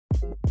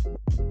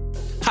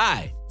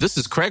Hi, this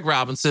is Craig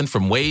Robinson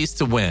from Ways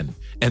to Win,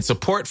 and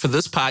support for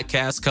this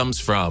podcast comes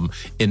from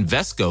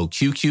Invesco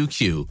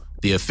QQQ,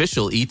 the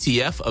official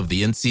ETF of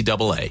the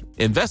NCAA.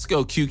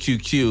 Invesco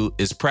QQQ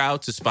is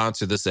proud to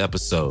sponsor this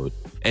episode,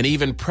 and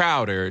even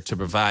prouder to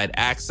provide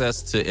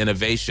access to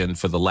innovation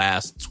for the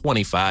last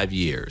 25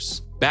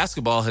 years.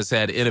 Basketball has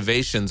had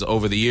innovations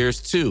over the years,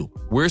 too.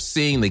 We're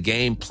seeing the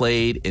game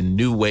played in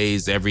new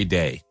ways every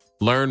day.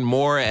 Learn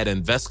more at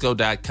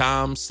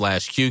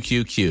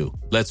Invesco.com/QQQ.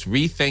 Let's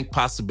rethink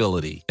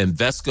possibility.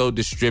 Invesco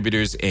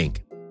Distributors,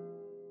 Inc.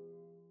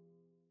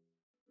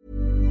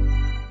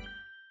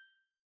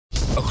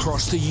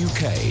 Across the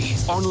UK,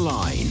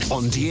 online,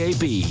 on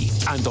DAB,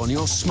 and on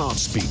your smart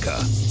speaker.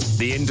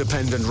 The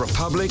Independent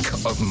Republic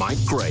of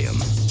Mike Graham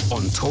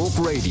on Talk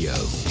Radio.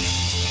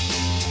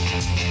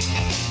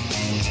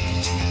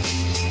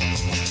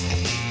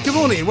 Good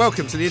morning and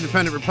welcome to the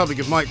Independent Republic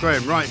of Mike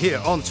Graham right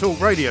here on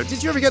Talk Radio.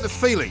 Did you ever get the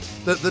feeling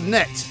that the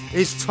net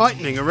is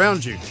tightening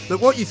around you? That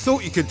what you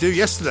thought you could do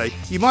yesterday,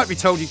 you might be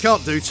told you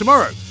can't do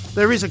tomorrow?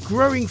 There is a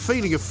growing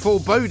feeling of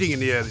foreboding in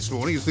the air this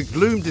morning as the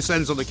gloom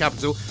descends on the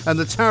capital and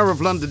the Tower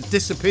of London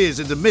disappears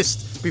in the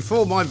mist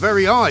before my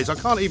very eyes. I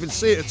can't even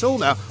see it at all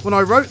now. When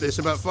I wrote this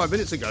about 5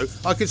 minutes ago,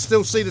 I could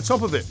still see the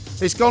top of it.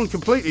 It's gone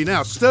completely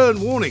now. Stern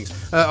warnings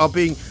are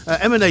being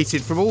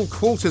emanated from all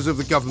quarters of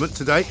the government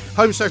today.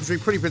 Home Secretary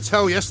Priti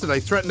Patel yesterday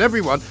threatened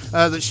everyone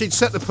that she'd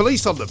set the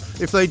police on them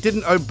if they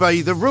didn't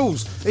obey the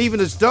rules. Even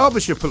as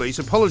Derbyshire Police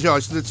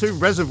apologised to the two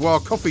Reservoir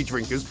coffee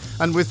drinkers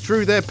and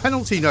withdrew their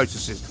penalty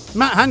notices.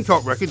 Matt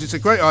Hancock reckons it's a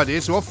great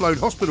idea to offload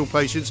hospital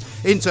patients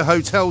into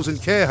hotels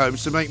and care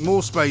homes to make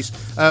more space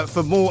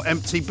for more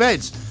empty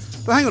beds.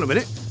 But hang on a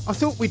minute, I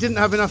thought we didn't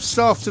have enough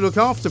staff to look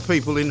after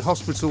people in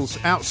hospitals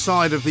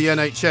outside of the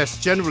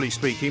NHS, generally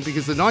speaking,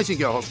 because the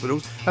Nightingale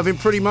hospitals have been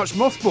pretty much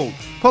mothballed.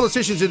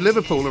 Politicians in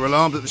Liverpool are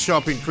alarmed at the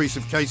sharp increase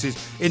of cases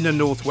in the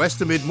northwest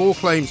amid more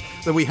claims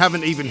that we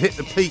haven't even hit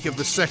the peak of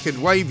the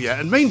second wave yet.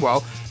 And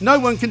meanwhile, no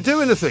one can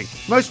do anything.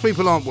 Most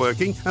people aren't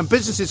working and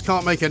businesses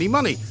can't make any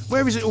money.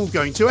 Where is it all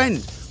going to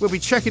end? We'll be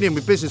checking in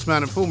with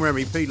businessman and former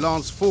MEP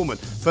Lance Foreman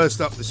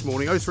first up this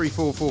morning,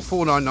 0344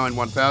 499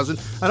 1000.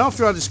 And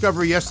after our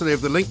discovery yesterday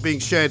of the link being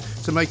shared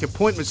to make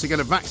appointments to get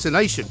a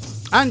vaccination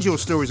and your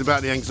stories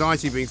about the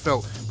anxiety being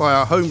felt by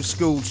our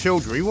homeschooled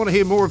children, we want to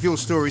hear more of your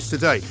stories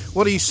today.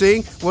 What are you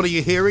seeing? What are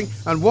you hearing?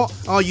 And what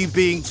are you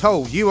being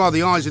told? You are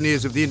the eyes and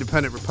ears of the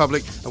Independent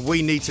Republic, and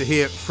we need to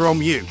hear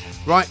from you.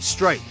 Right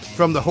straight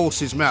from the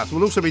horse's mouth.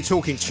 We'll also be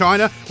talking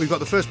China. We've got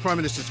the first Prime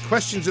Minister's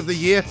questions of the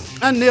year,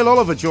 and Neil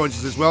Oliver joins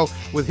us as well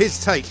with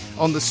his take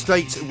on the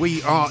state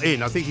we are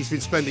in. I think he's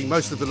been spending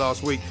most of the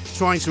last week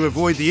trying to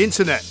avoid the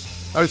internet.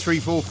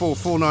 0344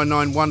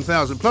 499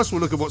 1000. Plus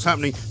we'll look at what's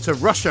happening to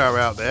rush hour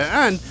out there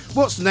and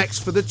what's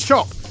next for the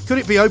CHOP. Could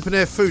it be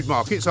open-air food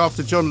markets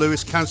after John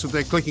Lewis cancelled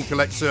their click and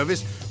collect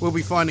service? We'll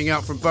be finding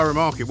out from Borough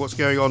Market what's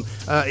going on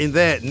in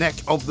their neck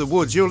of the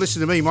woods. You're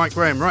listening to me, Mike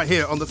Graham, right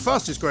here on the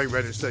fastest growing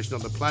radio station on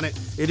the planet.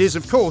 It is,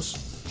 of course,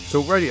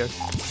 Talk Radio.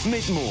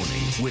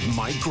 Mid-morning with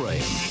Mike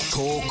Graham.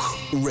 Talk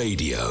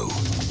Radio.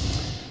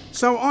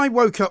 So I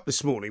woke up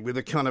this morning with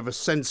a kind of a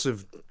sense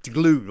of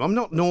gloom. I'm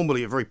not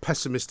normally a very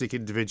pessimistic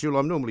individual.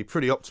 I'm normally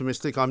pretty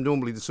optimistic. I'm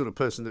normally the sort of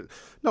person that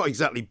not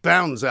exactly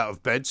bounds out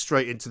of bed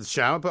straight into the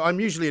shower, but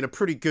I'm usually in a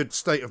pretty good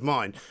state of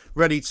mind,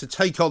 ready to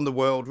take on the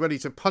world, ready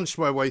to punch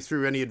my way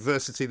through any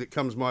adversity that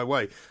comes my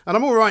way. And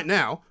I'm all right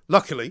now,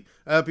 luckily,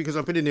 because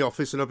I've been in the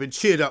office and I've been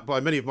cheered up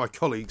by many of my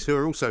colleagues who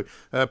are also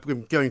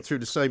going through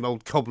the same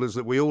old cobblers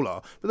that we all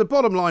are. But the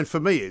bottom line for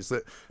me is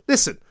that,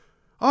 listen,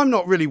 I'm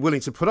not really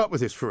willing to put up with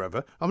this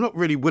forever. I'm not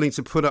really willing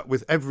to put up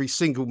with every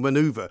single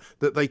manoeuvre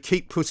that they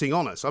keep putting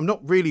on us. I'm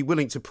not really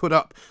willing to put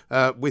up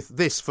with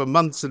this for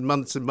months and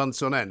months and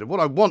months on end. And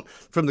what I want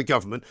from the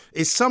government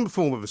is some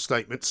form of a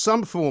statement,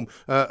 some form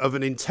of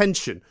an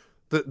intention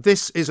that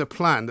this is a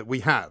plan that we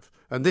have.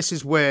 And this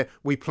is where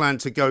we plan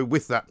to go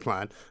with that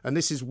plan. And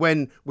this is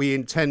when we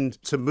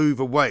intend to move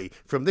away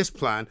from this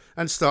plan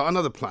and start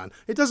another plan.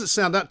 It doesn't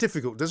sound that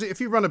difficult, does it? If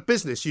you run a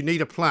business, you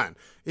need a plan.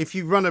 If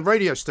you run a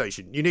radio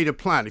station, you need a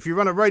plan. If you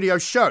run a radio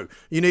show,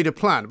 you need a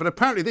plan. But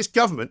apparently this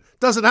government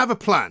doesn't have a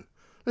plan.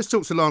 Let's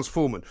talk to Lance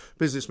Foreman,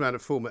 businessman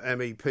and former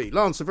MEP.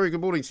 Lance, a very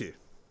good morning to you.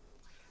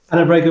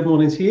 And a very good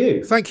morning to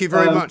you. Thank you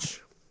very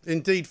much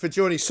indeed for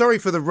joining. Sorry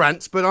for the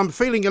rant, but I'm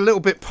feeling a little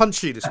bit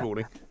punchy this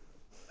morning.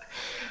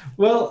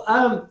 Well,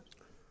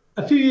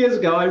 a few years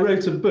ago, I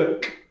wrote a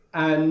book,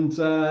 and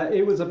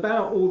it was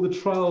about all the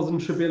trials and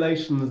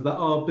tribulations that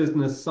our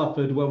business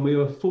suffered when we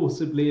were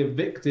forcibly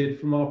evicted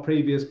from our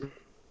previous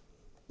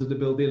to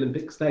build the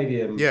Olympic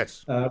Stadium.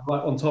 Yes. Right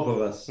on top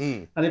of us.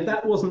 And if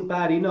that wasn't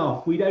bad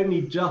enough, we'd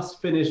only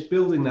just finished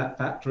building that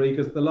factory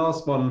because the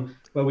last one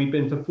where we'd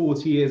been for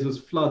 40 years was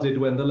flooded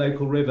when the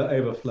local river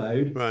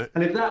overflowed. Right.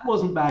 And if that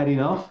wasn't bad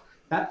enough,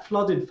 that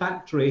flooded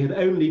factory had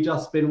only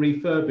just been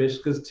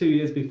refurbished because 2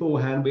 years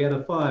beforehand we had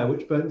a fire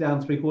which burnt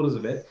down 3/4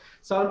 of it.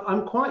 So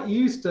I'm quite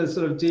used to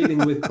sort of dealing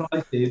with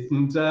crises,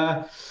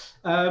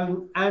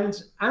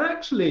 and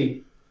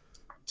actually,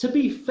 to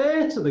be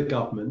fair to the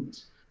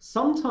government,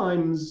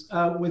 sometimes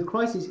with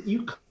crisis,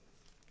 you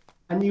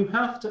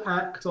have to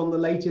act on the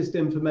latest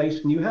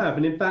information you have.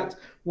 And in fact,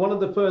 one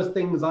of the first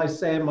things I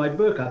say in my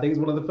book, I think it's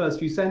one of the first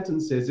few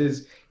sentences,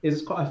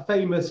 is quite a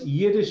famous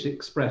Yiddish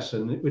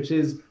expression, which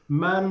is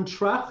 "Man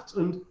tracht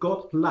und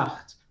Gott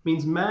lacht,"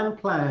 means man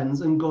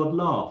plans and God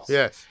laughs.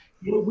 Yes.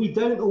 We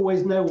don't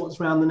always know what's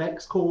around the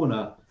next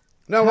corner.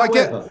 No,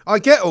 However, I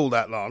get all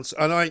that, Lance,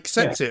 and I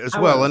accept it as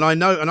well. And I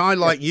know, and I,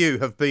 like you,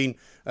 have been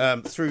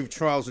through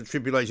trials and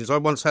tribulations. I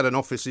once had an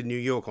office in New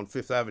York on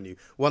Fifth Avenue,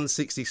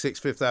 166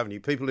 Fifth Avenue.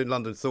 People in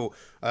London thought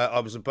I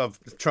was above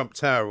Trump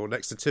Tower or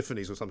next to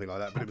Tiffany's or something like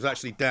that, but it was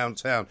actually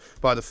downtown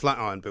by the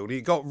Flatiron Building.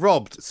 It got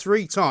robbed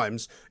 3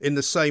 times in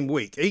the same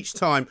week. Each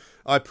time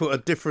I put a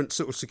different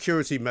sort of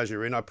security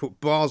measure in. I put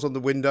bars on the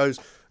windows.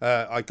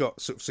 I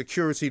got sort of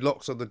security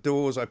locks on the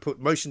doors. I put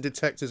motion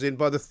detectors in.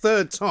 By the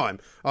 3rd time,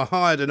 I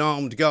hired an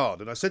armed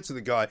guard. And I said to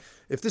the guy,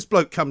 if this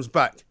bloke comes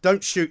back,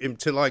 don't shoot him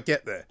till I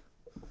get there.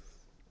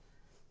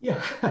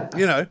 yeah,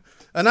 You know,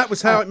 and that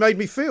was how it made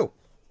me feel.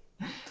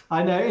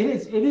 I know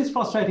it is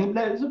frustrating.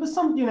 But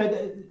some,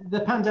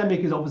 the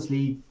pandemic is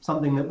obviously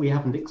something that we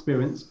haven't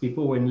experienced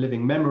before in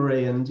living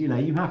memory, and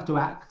you have to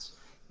act,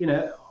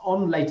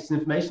 on latest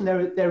information.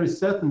 There is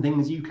certain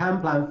things you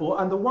can plan for,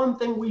 and the one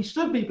thing we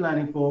should be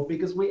planning for,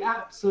 because we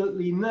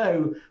absolutely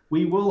know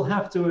we will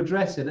have to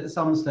address it at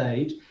some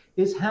stage,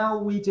 is how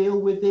we deal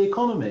with the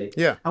economy.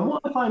 Yeah. And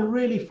what I find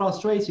really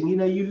frustrating,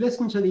 you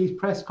listen to these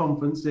press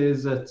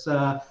conferences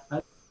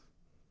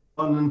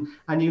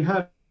and you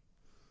have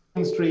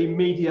mainstream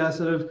media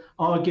sort of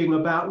arguing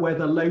about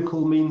whether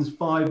local means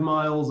 5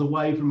 miles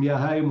away from your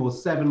home or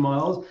 7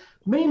 miles.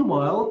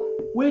 Meanwhile,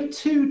 we're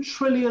 £2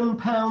 trillion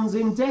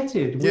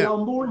indebted. We are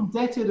more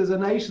indebted as a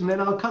nation than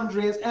our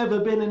country has ever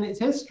been in its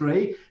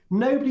history.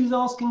 Nobody's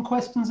asking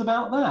questions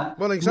about that.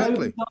 Well, exactly.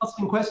 Nobody's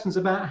asking questions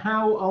about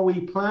how are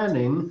we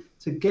planning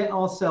to get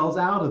ourselves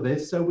out of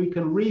this so we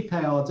can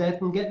repay our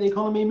debt and get the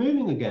economy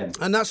moving again.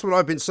 And that's what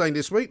I've been saying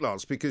this week,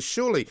 Lance, because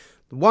surely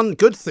one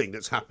good thing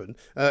that's happened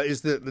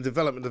is the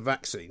development of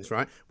vaccines,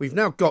 right? We've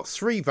now got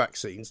 3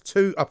 vaccines,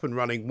 2 up and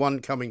running,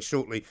 1 coming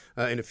shortly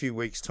in a few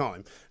weeks'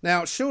 time.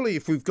 Now, surely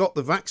if we've got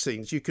the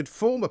vaccines, you could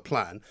form a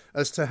plan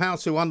as to how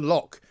to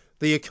unlock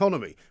the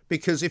economy,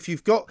 because if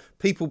you've got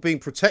people being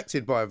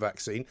protected by a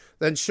vaccine,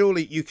 then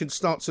surely you can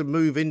start to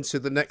move into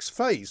the next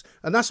phase.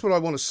 And that's what I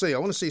want to see. I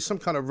want to see some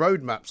kind of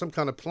roadmap, some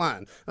kind of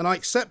plan. And I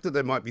accept that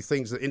there might be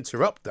things that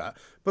interrupt that,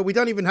 but we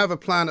don't even have a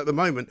plan at the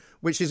moment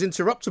which is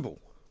interruptible.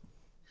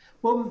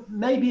 Well,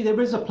 maybe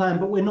there is a plan,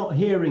 but we're not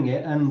hearing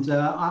it. And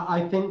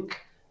I think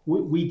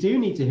we do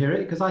need to hear it,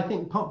 because I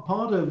think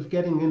part of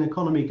getting an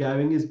economy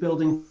going is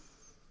building.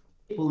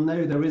 People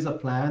know there is a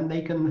plan.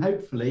 They can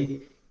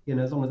hopefully,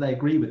 as long as they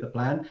agree with the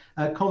plan,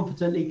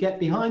 confidently get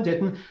behind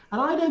it. And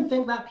I don't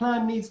think that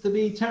plan needs to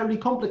be terribly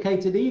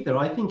complicated either.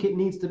 I think it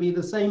needs to be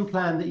the same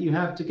plan that you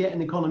have to get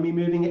an economy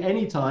moving at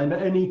any time,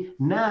 but only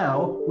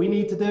now we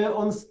need to do it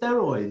on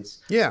steroids.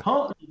 Yeah.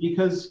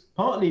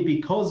 Partly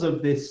because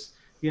of this,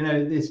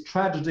 this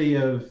tragedy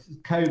of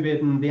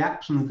COVID and the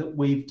actions that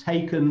we've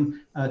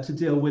taken to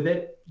deal with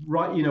it,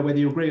 right? Whether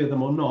you agree with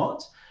them or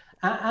not.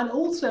 And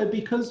also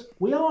because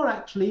we are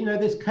actually,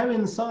 this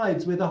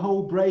coincides with the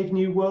whole brave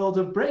new world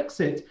of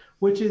Brexit,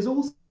 which is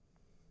also,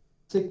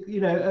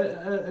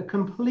 a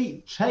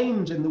complete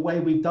change in the way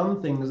we've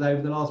done things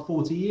over the last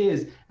 40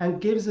 years, and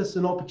gives us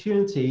an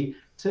opportunity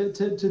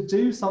to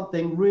do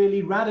something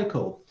really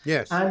radical.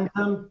 Yes. And,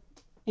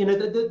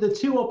 the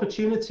 2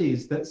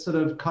 opportunities that sort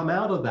of come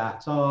out of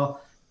that are,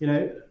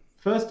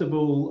 first of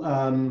all,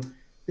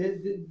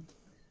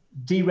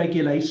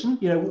 deregulation.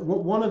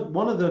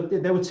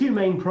 There were 2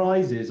 main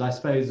prizes, I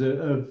suppose,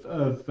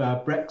 of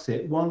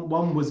Brexit.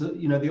 One was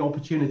the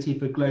opportunity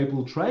for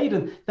global trade,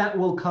 and that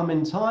will come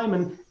in time,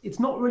 and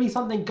it's not really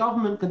something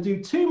government can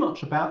do too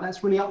much about.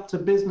 That's really up to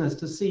business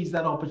to seize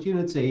that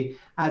opportunity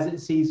as it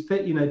sees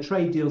fit.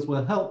 Trade deals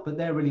will help, but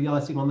they're really the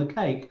icing on the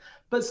cake.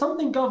 But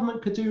something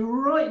government could do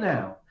right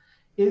now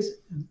is,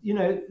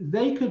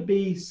 they could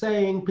be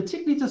saying,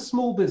 particularly to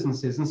small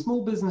businesses, and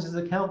small businesses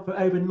account for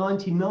over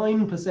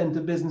 99%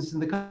 of business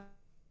in the country,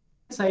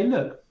 say,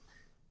 look,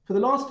 for the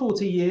last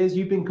 40 years,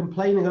 you've been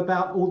complaining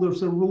about all the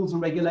sort of rules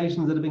and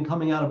regulations that have been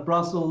coming out of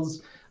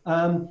Brussels.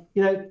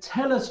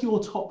 Tell us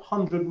your top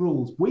 100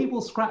 rules. We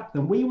will scrap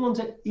them. We want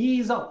to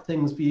ease up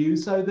things for you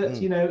so that,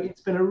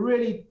 it's been a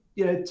really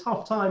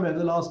tough time over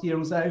the last year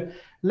or so.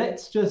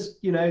 Let's just,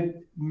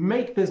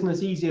 make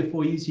business easier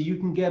for you so you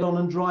can get on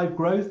and drive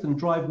growth and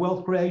drive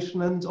wealth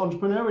creation and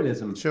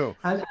entrepreneurialism. Sure.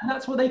 And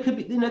that's what they could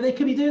be, they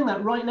could be doing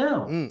that right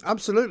now.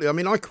 Absolutely. I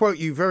mean, I quote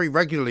you very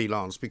regularly,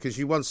 Lance, because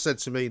you once said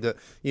to me that,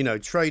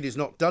 trade is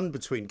not done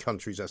between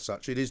countries as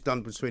such. It is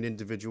done between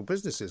individual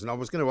businesses. And I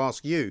was going to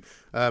ask you,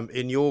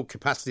 in your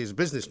capacity as a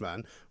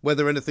businessman,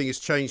 whether anything has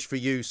changed for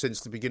you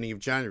since the beginning of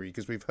January,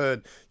 because we've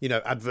heard,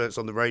 adverts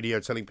on the radio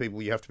telling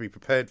people you have to be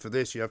prepared for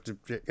this, you have to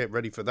get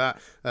ready for that.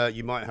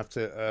 You might have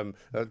to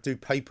do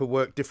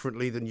paperwork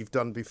differently than you've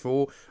done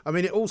before. I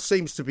mean, it all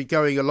seems to be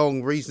going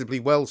along reasonably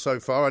well so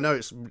far. I know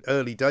it's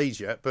early days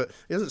yet, but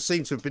it doesn't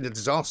seem to have been a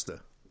disaster.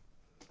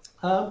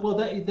 Well,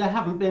 there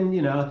haven't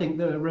been, I think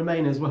the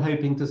Remainers were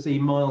hoping to see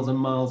miles and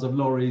miles of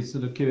lorries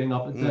sort of queuing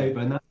up at Dover,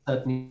 and that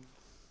certainly.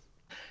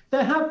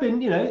 There have been,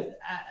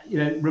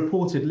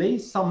 reportedly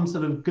some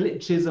sort of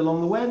glitches along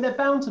the way, and they're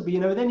bound to be.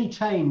 With any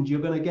change, you're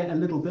going to get a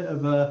little bit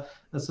of a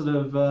sort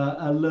of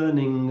a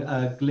learning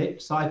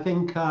glitch. So I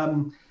think,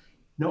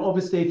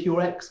 obviously, if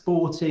you're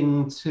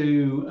exporting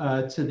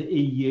to the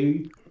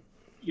EU,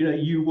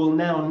 you will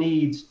now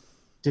need,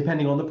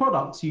 depending on the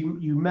products,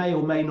 you may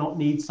or may not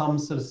need some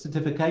sort of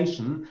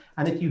certification.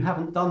 And if you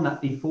haven't done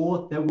that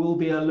before, there will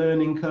be a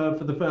learning curve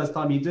for the first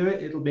time you do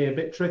it. It'll be a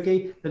bit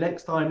tricky. The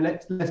next time,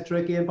 less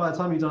tricky. And by the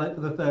time you've done it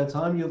for the third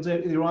time, you'll do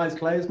it with your eyes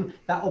closed, and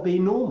that'll be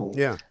normal.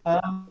 Yeah.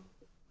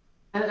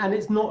 And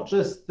it's not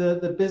just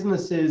the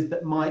businesses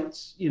that might,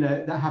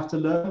 that have to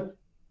learn.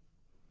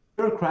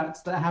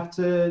 Bureaucrats that have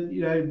to,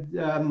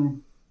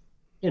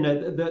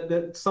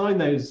 that sign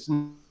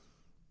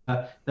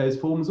those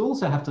forms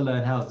also have to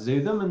learn how to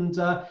do them, and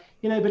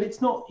but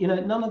it's not,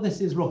 none of this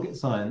is rocket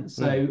science.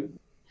 So,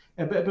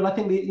 but I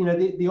think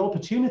the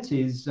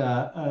opportunities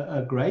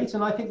are great,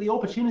 and I think the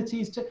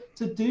opportunities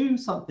to do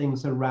something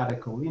so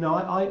radical.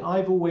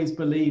 I've always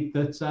believed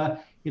that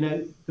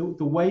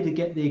the way to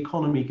get the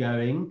economy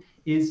going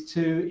is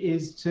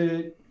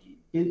to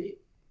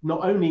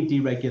not only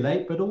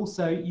deregulate, but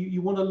also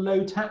you want a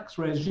low tax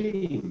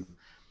regime.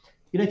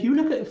 If you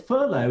look at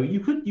furlough, you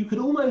could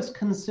almost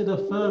consider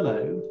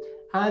furlough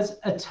as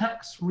a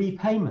tax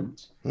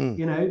repayment.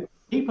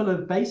 People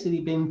have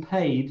basically been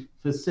paid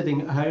for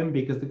sitting at home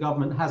because the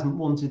government hasn't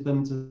wanted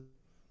them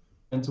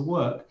to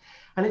work.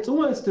 And it's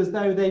almost as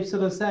though they've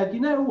sort of said, you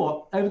know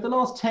what, over the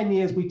last 10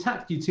 years, we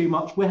taxed you too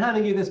much, we're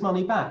handing you this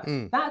money back.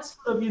 That's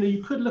sort of,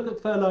 you could look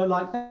at furlough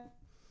like that.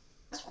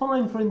 That's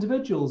fine for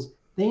individuals.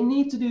 They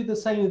need to do the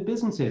same with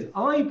businesses.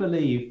 I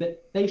believe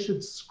that they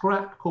should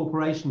scrap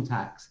corporation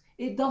tax.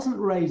 It doesn't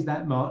raise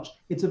that much.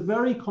 It's a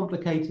very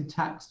complicated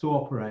tax to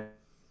operate.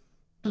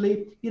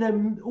 Actually,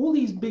 all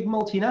these big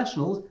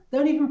multinationals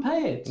don't even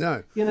pay it.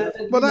 No.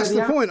 Well, that's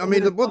the point. I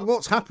mean,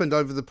 what's happened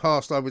over the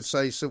past, I would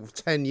say, sort of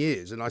 10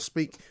 years, and I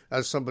speak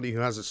as somebody who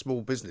has a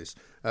small business,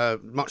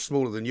 much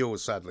smaller than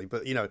yours, sadly.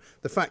 But,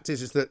 the fact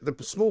is that the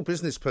small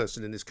business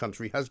person in this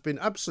country has been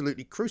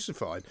absolutely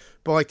crucified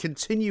by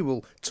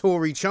continual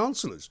Tory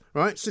chancellors,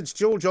 right? Since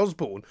George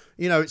Osborne,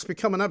 it's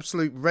become an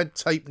absolute red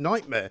tape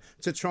nightmare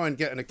to try and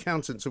get an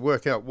accountant to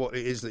work out what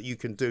it is that you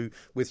can do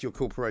with your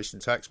corporation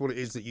tax, what it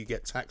is that you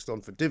get taxed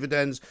on for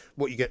dividends,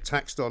 what you get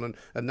taxed on and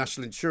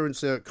national insurance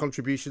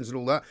contributions and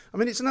all that. I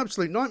mean, it's an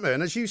absolute nightmare.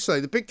 And as you say,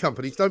 the big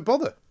companies don't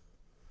bother.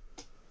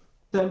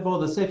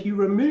 So if you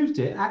removed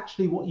it,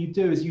 actually what you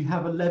do is you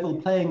have a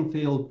level playing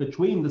field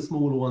between the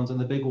smaller ones and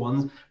the bigger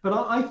ones. But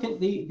I think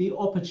the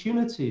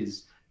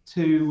opportunities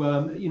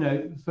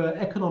to, for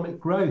economic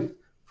growth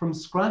from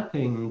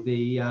scrapping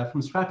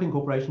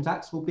corporation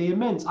tax will be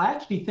immense. I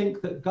actually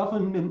think that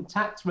government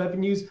tax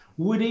revenues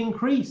would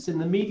increase in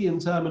the medium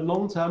term and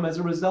long term as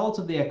a result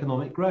of the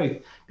economic growth.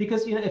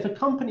 Because if a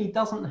company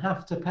doesn't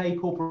have to pay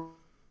corporate,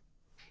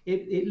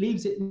 it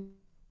leaves it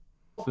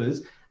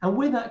offers, and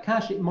with that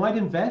cash, it might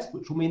invest,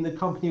 which will mean the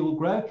company will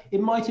grow. It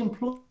might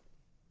employ.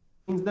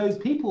 Those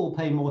people will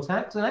pay more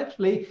tax, and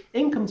actually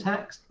income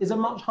tax is a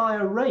much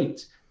higher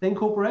rate than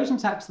corporation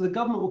tax, so the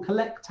government will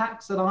collect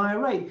tax at a higher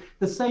rate.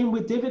 The same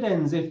with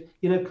dividends.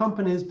 If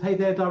companies pay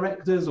their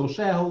directors or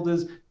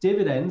shareholders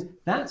dividends,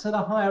 that's at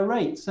a higher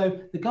rate. So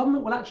the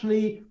government will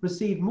actually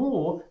receive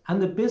more,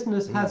 and the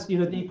business has,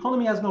 the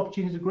economy has an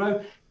opportunity to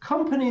grow.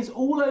 Companies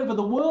all over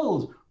the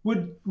world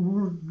would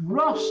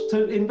rush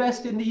to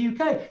invest in the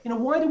UK.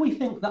 Why do we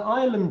think that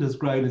Ireland has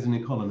grown as an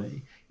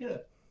economy?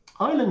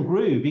 Ireland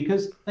grew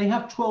because they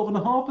have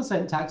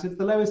 12.5% tax. It's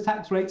the lowest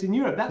tax rates in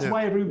Europe. That's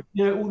why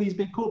all these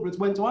big corporates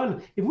went to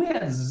Ireland. If we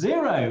had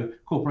zero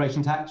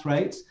corporation tax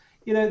rates,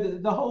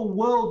 the whole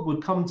world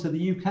would come to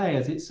the UK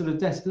as its sort of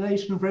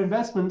destination for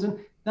investment, and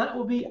that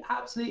would be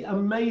absolutely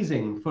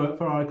amazing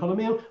for our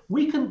economy.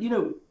 We can,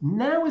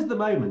 now is the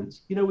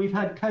moment. We've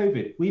had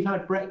COVID, we've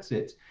had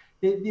Brexit.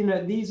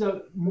 These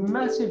are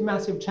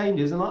massive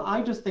changes, and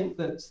I just think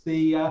that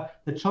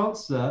the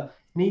Chancellor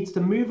needs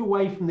to move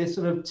away from this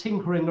sort of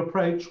tinkering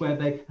approach where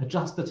they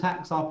adjust the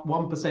tax up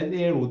 1%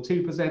 here or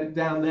 2%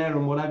 down there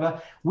and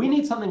whatever. We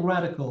need something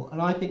radical,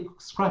 and I think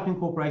scrapping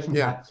corporation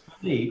tax.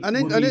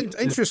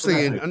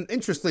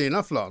 Interestingly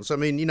enough, Lance, I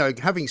mean,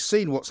 having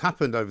seen what's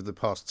happened over the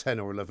past 10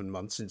 or 11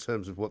 months in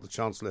terms of what the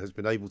Chancellor has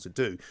been able to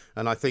do,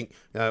 and I think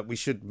we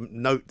should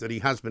note that he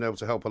has been able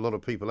to help a lot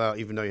of people out,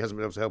 even though he hasn't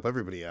been able to help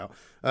everybody out.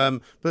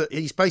 But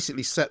he's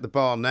basically set the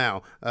bar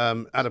now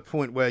at a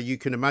point where you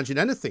can imagine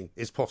anything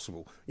is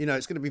possible.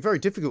 It's going to be very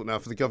difficult now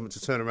for the government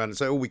to turn around and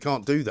say, oh, we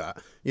can't do that.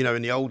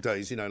 In the old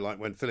days, like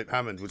when Philip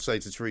Hammond would say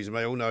to Theresa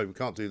May, oh, no, we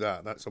can't do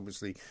that. That's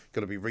obviously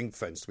got to be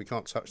ring-fenced. We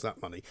can't touch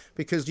that money.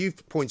 Because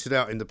you've pointed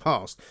out in the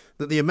past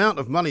that the amount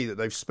of money that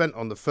they've spent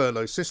on the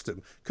furlough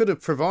system could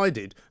have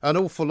provided an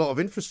awful lot of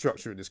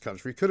infrastructure in this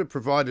country, could have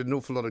provided an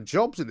awful lot of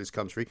jobs in this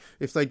country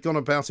if they'd gone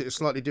about it a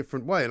slightly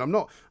different way. And I'm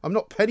not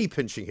penny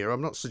pinching here.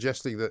 I'm not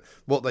suggesting that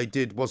what they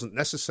did wasn't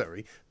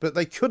necessary, but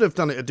they could have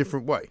done it a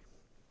different way.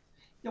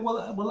 Yeah,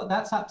 well,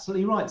 that's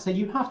absolutely right. So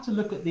you have to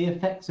look at the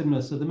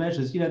effectiveness of the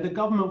measures. The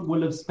government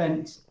will have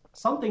spent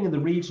something in the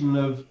region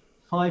of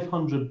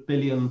 £500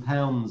 billion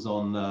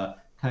on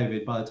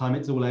COVID by the time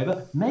it's all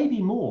over, maybe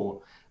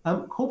more.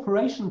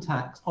 Corporation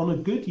tax on a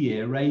good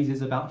year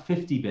raises about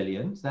 50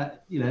 billion.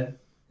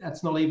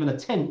 That's not even a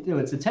tenth.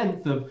 It's a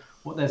tenth of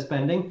what they're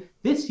spending.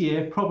 This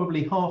year,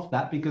 probably half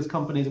that, because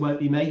companies won't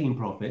be making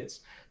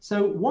profits.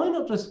 So why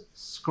not just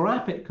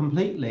scrap it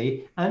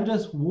completely and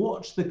just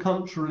watch the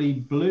country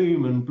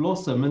bloom and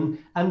blossom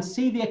and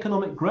see the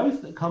economic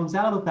growth that comes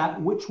out of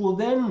that, which will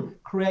then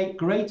create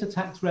greater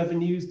tax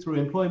revenues through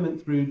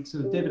employment, through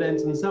to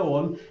dividends and so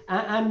on,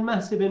 and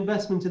massive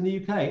investment in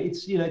the UK.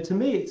 It's, to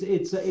me,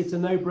 it's a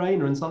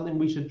no-brainer and something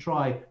we should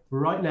try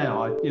right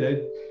now.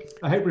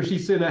 I hope Rishi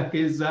Sunak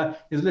is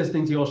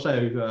listening to your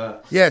show.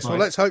 Yes, Mike. well,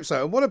 let's hope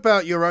so. And what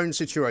about your own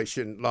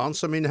situation,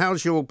 Lance? I mean,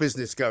 how's your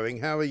business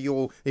going? How are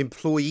your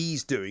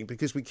employees doing?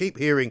 Because we keep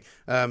hearing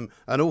an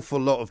awful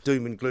lot of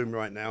doom and gloom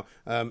right now.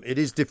 It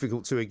is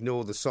difficult to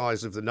ignore the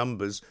size of the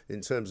numbers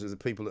in terms of the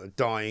people that are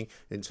dying,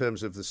 in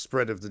terms of the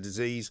spread of the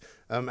disease.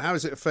 How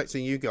is it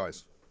affecting you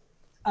guys?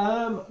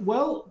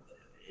 Well,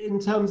 in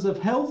terms of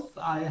health,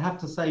 I have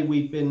to say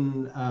we've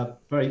been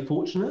very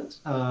fortunate.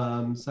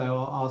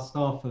 So our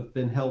staff have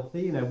been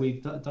healthy.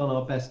 We've done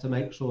our best to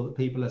make sure that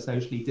people are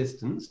socially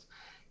distanced.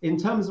 In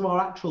terms of our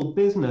actual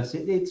business,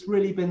 it's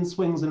really been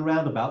swings and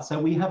roundabouts. So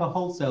we have a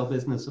wholesale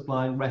business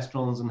supplying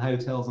restaurants and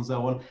hotels and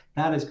so on.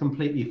 That has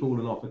completely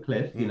fallen off a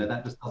cliff.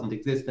 That just doesn't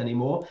exist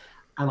anymore.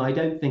 And I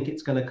don't think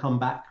it's going to come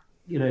back,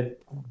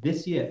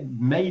 this year,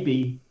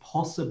 maybe,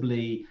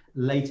 possibly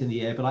late in the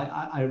year, but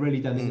I really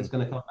don't think it's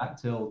going to come back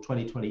till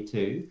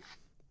 2022.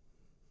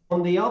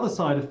 On the other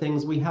side of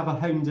things, we have a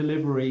home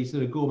delivery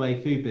sort of gourmet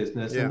food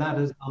business, and that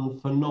has done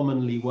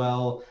phenomenally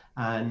well.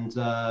 And,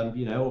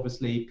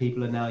 obviously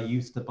people are now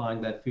used to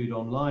buying their food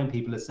online.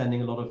 People are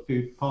sending a lot of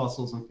food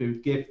parcels and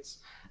food gifts.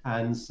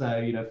 And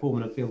so,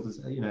 Foreman and Field has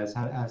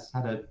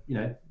had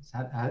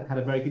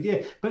a very good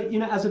year. But,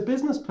 as a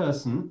business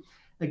person,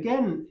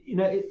 again,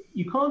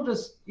 you can't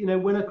just,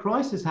 when a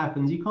crisis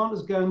happens, you can't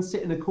just go and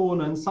sit in a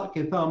corner and suck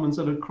your thumb and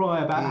sort of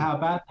cry about how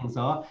bad things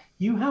are.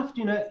 You have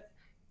to,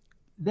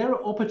 there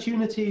are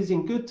opportunities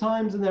in good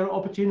times and there are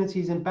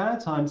opportunities in bad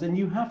times, and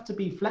you have to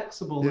be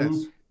flexible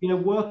and,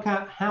 work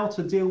out how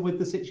to deal with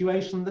the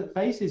situation that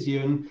faces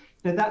you.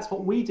 And that's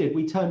what we did.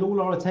 We turned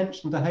all our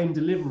attention to home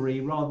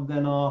delivery rather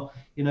than our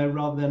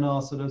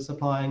sort of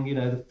supplying,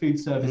 the food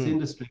service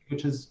industry,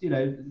 which is,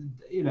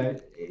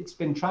 it's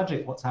been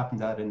tragic what's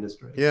happened to that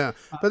industry. Yeah,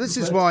 but this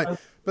is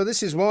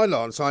why,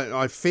 Lance,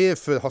 I fear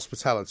for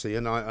hospitality,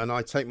 and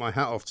I take my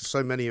hat off to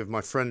so many of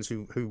my friends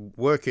who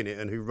work in it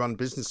and who run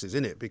businesses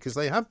in it, because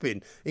they have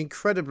been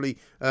incredibly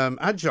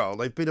agile.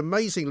 They've been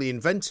amazingly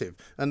inventive,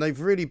 and they've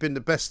really been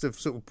the best of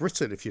sort of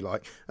Britain, if you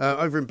like.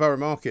 Over in Borough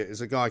Market is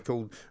a guy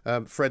called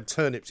Fred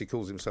Turnips, he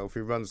calls himself,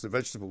 who runs the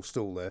vegetable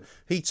stall there.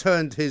 He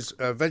turned his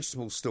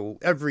vegetable stall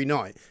every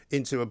night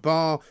into a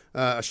bar,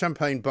 a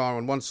champagne bar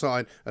on one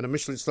side and a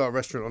Michelin-star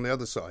restaurant on the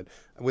other side,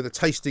 with a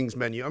tastings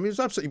menu. I mean, it was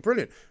absolutely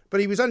brilliant.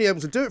 But he was only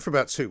able to do it for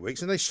about 2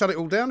 weeks, and they shut it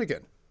all down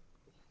again.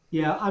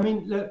 Yeah, I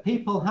mean, look,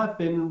 people have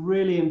been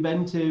really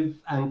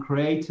inventive and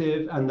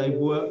creative, and they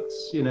worked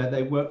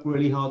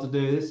really hard to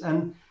do this,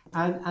 and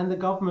the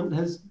government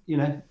has,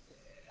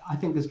 I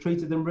think has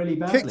treated them really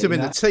badly. Kicked them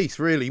in the teeth,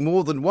 really,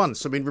 more than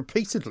once. I mean,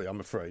 repeatedly, I'm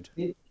afraid.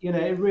 It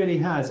really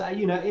has.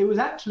 It was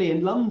actually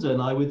in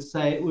London, I would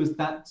say, it was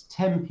that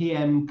 10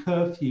 p.m.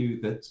 curfew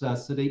that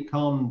Sadiq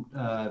Khan,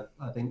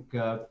 I think,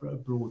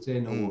 brought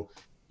in, or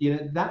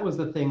that was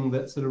the thing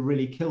that sort of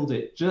really killed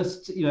it.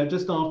 Just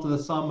after the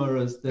summer,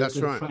 as the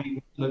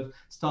train sort of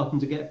starting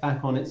to get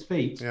back on its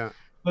feet. Yeah.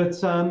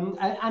 But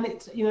and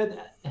it's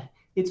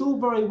it's all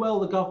very well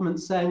the government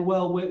saying,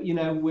 well,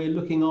 we're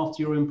looking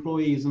after your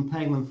employees and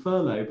paying them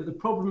furlough, but the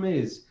problem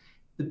is,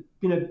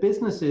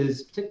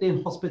 businesses, particularly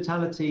in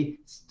hospitality,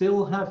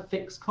 still have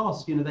fixed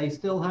costs. They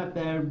still have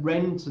their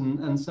rent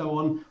and so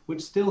on,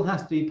 which still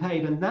has to be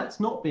paid, and that's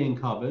not being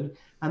covered.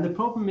 And the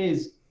problem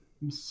is,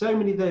 so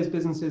many of those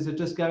businesses are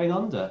just going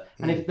under.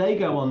 And if they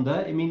go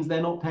under, it means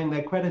they're not paying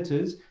their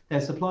creditors,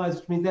 their suppliers,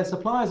 which means their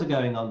suppliers are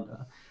going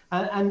under.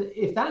 And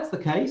if that's the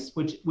case,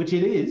 which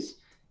it is,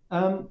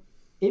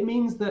 it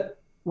means that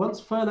once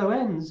furlough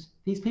ends,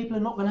 these people are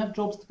not going to have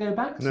jobs to go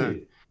back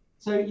to.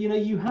 So,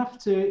 you have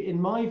to,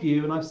 in my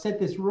view, and I've said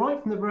this right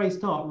from the very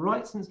start,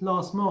 right since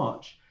last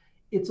March,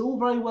 it's all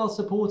very well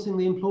supporting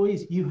the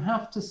employees. You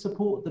have to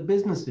support the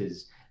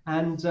businesses.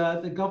 And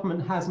the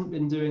government hasn't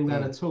been doing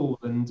that at all.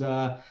 And,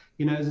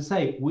 as I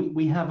say,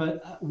 we have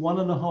a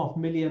 1.5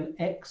 million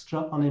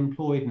extra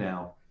unemployed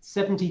now.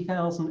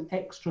 70,000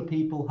 extra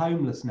people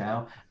homeless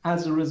now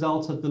as a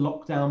result of the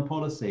lockdown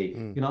policy.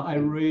 I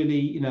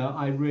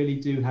really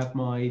do have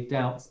my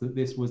doubts that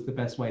this was the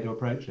best way to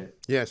approach it.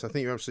 Yes, I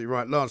think you're absolutely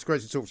right. Lance,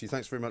 great to talk to you.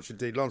 Thanks very much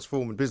indeed. Lance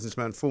Foreman,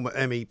 businessman, former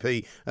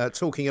MEP,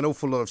 talking an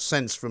awful lot of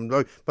sense from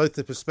both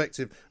the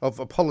perspective of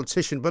a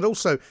politician, but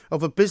also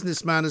of a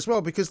businessman as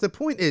well, because the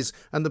point is,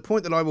 and the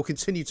point that I will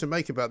continue to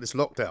make about this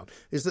lockdown,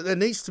 is that there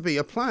needs to be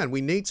a plan.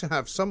 We need to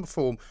have some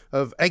form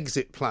of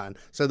exit plan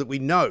so that we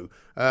know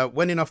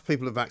when enough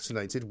people are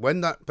vaccinated,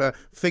 when that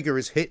figure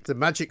is hit, the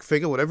magic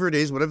figure, whatever it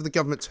is, whatever the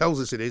government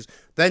tells us it is,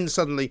 then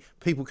suddenly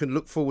people can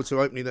look forward to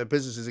opening their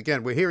businesses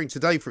again. We're hearing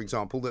today, for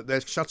example, that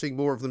they're shutting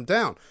more of them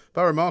down.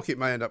 Borough Market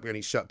may end up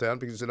getting shut down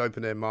because it's an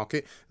open-air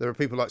market. There are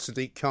people like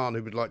Sadiq Khan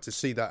who would like to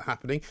see that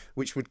happening,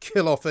 which would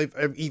kill off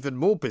even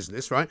more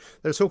business, right?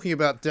 They're talking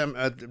about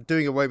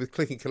doing away with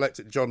click and collect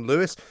at John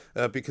Lewis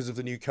because of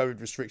the new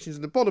COVID restrictions.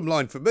 And the bottom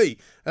line for me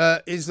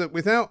is that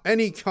without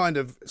any kind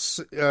of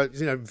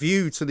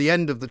view to the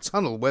end of the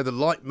tunnel where the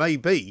light may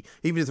be,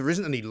 even if there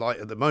isn't any light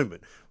at the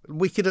moment,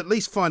 we could at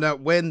least find out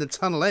when the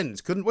tunnel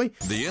ends, couldn't we?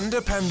 The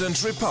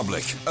Independent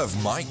Republic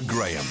of Mike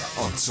Graham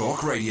on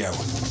Talk Radio.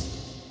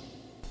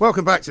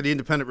 Welcome back to the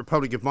Independent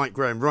Republic of Mike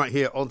Graham right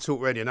here on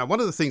Talk Radio. Now, one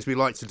of the things we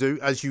like to do,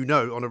 as you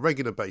know, on a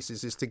regular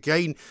basis is to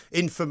gain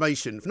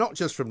information, not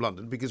just from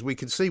London, because we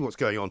can see what's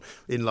going on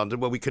in London.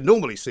 Well, we can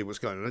normally see what's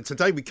going on. And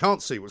today we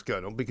can't see what's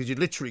going on because you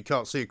literally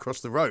can't see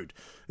across the road.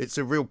 It's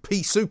a real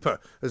pea super,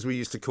 as we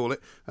used to call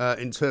it,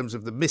 in terms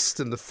of the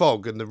mist and the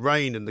fog and the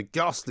rain and the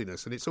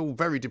ghastliness. And it's all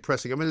very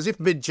depressing. I mean, as if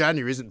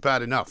mid-January isn't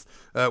bad enough.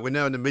 We're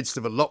now in the midst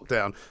of a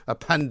lockdown, a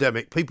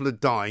pandemic. People are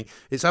dying.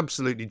 It's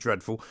absolutely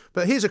dreadful.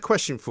 But here's a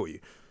question for you.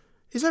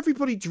 Is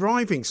everybody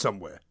driving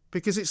somewhere?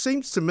 Because it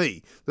seems to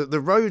me that the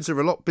roads are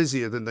a lot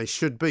busier than they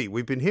should be.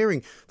 We've been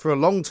hearing for a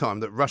long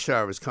time that rush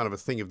hour is kind of a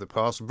thing of the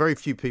past. Very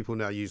few people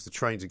now use the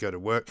train to go to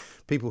work.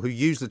 People who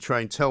use the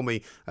train tell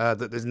me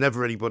that there's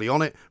never anybody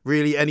on it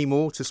really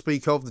anymore to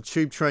speak of. The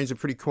tube trains are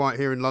pretty quiet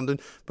here in London.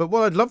 But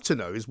what I'd love to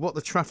know is what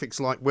the traffic's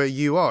like where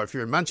you are. If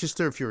you're in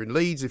Manchester, if you're in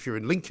Leeds, if you're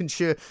in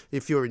Lincolnshire,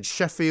 if you're in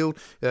Sheffield,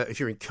 if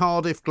you're in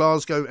Cardiff,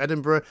 Glasgow,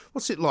 Edinburgh,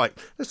 what's it like?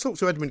 Let's talk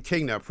to Edmund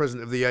King now,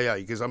 president of the AA,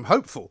 because I'm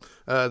hopeful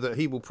that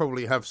he will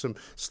probably have some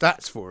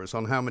stats for us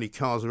on how many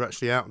cars are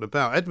actually out and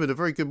about. Edmund, a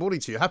very good morning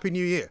to you. Happy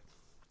New Year.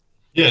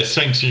 Yes,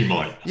 thanks to you,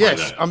 Mike.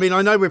 Yes, I mean,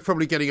 I know we're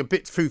probably getting a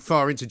bit too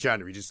far into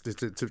January just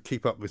to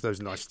keep up with those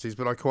niceties,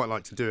 but I quite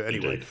like to do it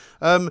anyway.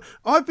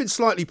 I've been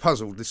slightly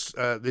puzzled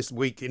this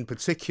week in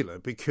particular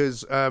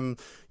because,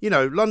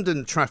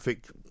 London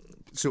traffic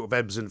sort of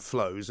ebbs and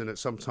flows, and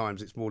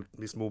sometimes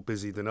it's more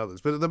busy than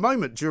others. But at the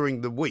moment,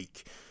 during the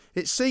week,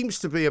 it seems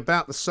to be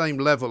about the same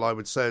level, I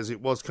would say, as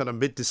it was kind of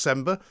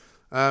mid-December.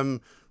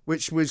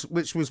 Which was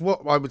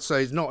what I would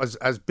say is not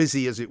as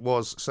busy as it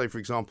was, say, for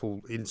example,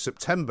 in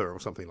September or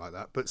something like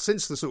that. But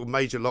since the sort of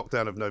major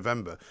lockdown of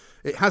November,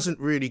 it hasn't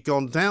really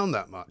gone down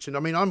that much. And I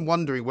mean, I'm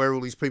wondering where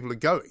all these people are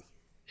going.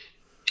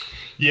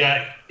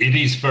 Yeah, it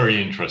is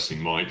very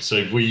interesting, Mike. So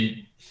if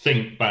we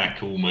think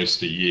back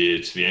almost a year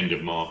to the end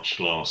of March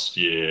last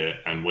year,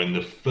 and when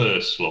the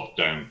first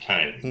lockdown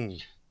came,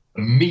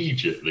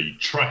 immediately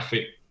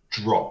traffic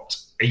dropped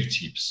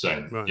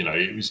 80%. Right.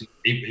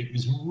 It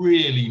was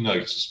really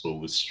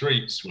noticeable. The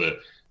streets were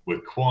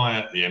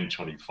quiet. The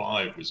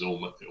M25 was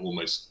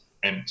almost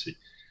empty.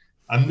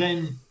 And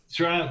then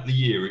throughout the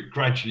year, it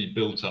gradually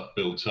built up.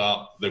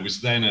 There was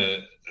then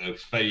a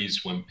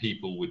phase when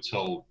people were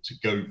told to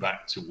go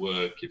back to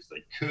work if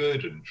they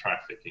could, and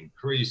traffic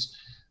increased.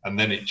 And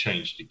then it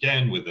changed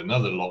again with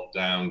another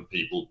lockdown,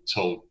 people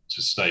told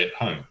to stay at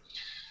home.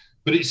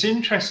 But it's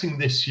interesting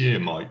this year,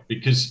 Mike,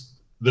 because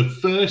the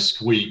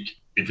first week,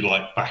 if you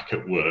like, back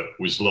at work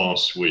was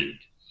last week.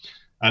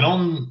 And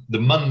on the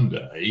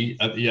Monday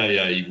at the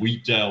AA,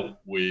 we dealt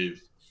with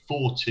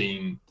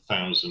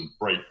 14,000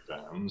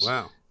 breakdowns.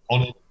 Wow.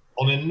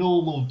 On a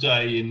normal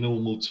day, in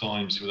normal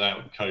times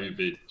without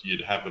COVID,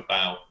 you'd have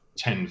about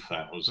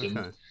 10,000.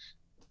 Okay.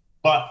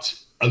 But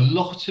a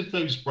lot of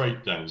those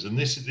breakdowns, and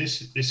this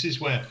is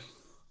where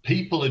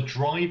people are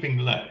driving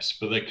less,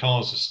 but their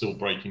cars are still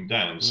breaking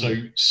down. So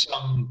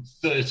some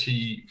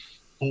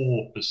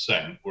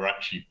 34% were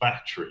actually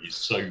batteries.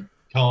 So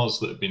cars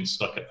that have been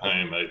stuck at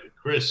home over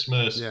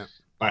Christmas,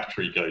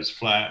 battery goes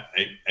flat,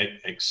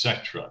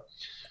 etc.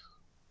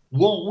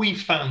 What we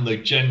found, though,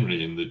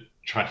 generally in the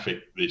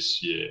traffic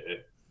this year,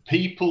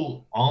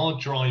 people are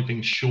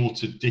driving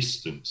shorter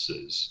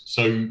distances.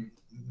 So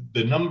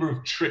the number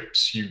of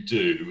trips you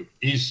do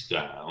is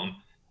down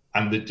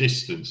and the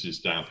distance is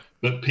down,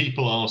 but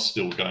people are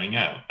still going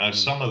out. Now,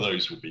 some of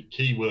those will be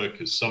key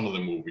workers, some of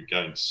them will be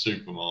going to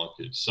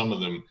supermarkets, some of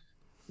them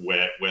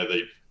where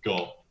they've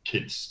got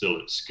kids still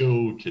at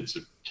school, kids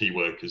of key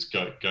workers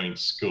going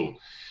to school.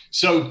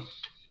 So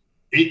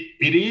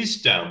it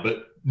is down,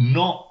 but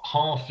not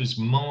half as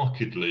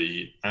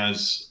markedly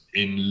as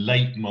in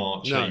late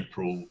March,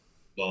 April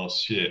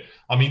last year.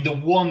 I mean, the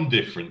one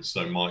difference,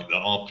 though, Mike, that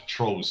our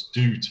patrols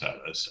do tell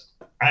us,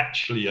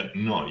 actually at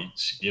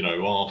night,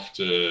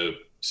 after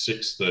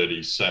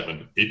 6:30,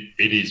 7,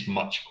 it is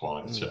much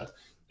quieter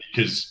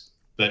because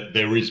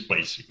there is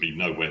basically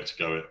nowhere to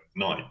go at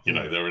night. You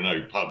know, there are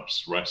no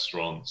pubs,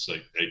 restaurants,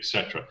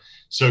 etc.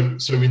 So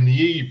in the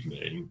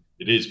evening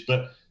it is,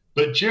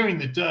 but during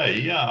the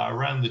day,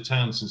 around the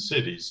towns and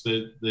cities,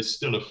 there's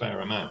still a fair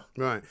amount.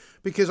 Right,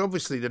 because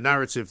obviously the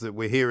narrative that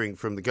we're hearing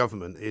from the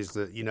government is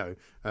that, you know,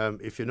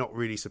 if you're not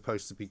really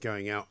supposed to be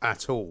going out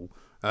at all,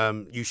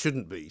 you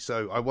shouldn't be.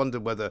 So I wonder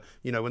whether,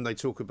 you know, when they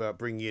talk about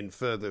bringing in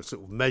further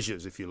sort of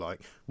measures, if you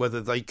like,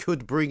 whether they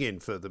could bring in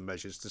further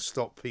measures to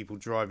stop people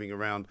driving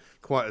around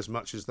quite as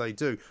much as they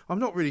do. I'm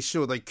not really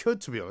sure they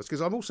could, to be honest,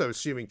 because I'm also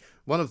assuming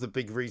one of the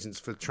big reasons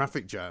for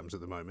traffic jams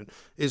at the moment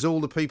is all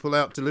the people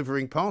out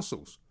delivering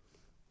parcels.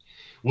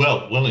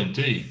 Well,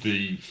 indeed,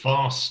 the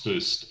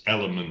fastest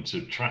element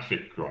of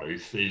traffic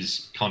growth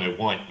is kind of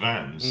white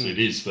vans. It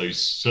is those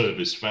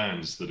service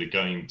vans that are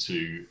going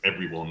to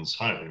everyone's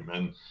home,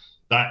 and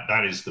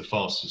that is the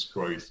fastest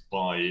growth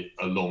by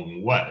a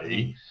long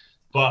way.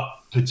 But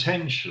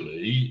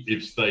potentially,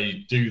 if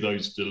they do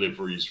those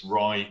deliveries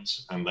right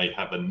and they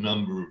have a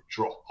number of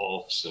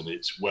drop-offs and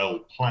it's well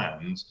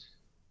planned,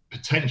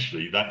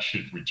 potentially that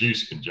should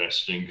reduce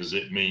congestion, because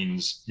it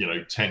means, you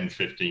know, 10,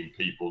 15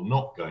 people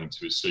not going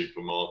to a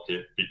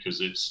supermarket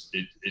because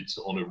it's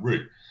on a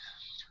route.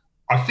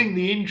 I think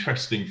the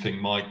interesting thing,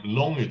 Mike,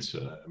 longer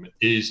term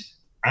is,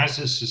 as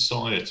a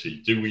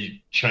society, do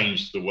we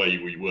change the way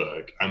we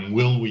work, and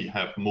will we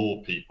have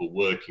more people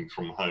working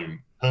from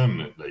home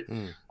permanently?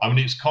 I mean,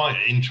 it's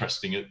quite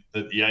interesting at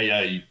the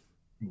AA,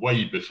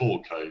 way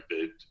before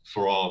COVID,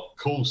 for our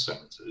call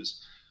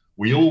centres,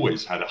 we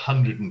always had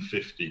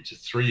 150 to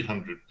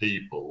 300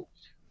 people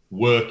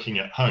working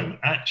at home,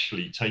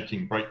 actually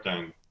taking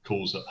breakdown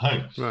calls at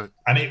home. Right.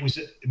 And it was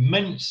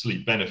immensely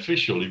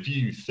beneficial. If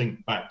you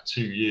think back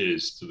 2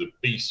 years to the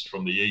beast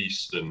from the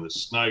east, and the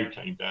snow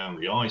came down,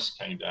 the ice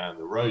came down,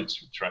 the roads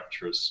were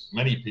treacherous,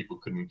 many people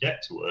couldn't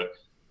get to work,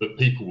 but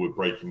people were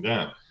breaking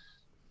down.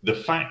 The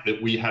fact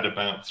that we had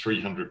about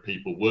 300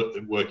 people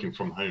working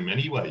from home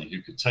anyway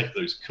who could take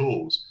those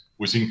calls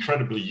was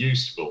incredibly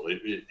useful.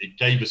 It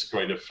gave us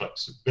greater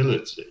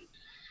flexibility.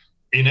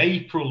 In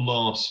April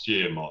last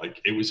year, Mike,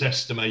 it was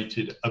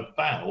estimated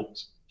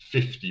about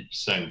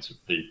 50%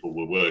 of people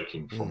were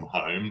working from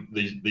home.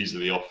 These are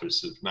the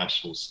Office of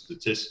National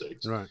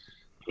Statistics. Right.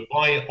 But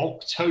by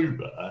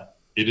October,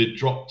 it had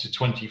dropped to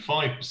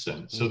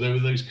 25%. So there were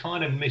those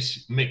kind of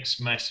mixed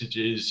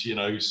messages, you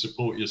know,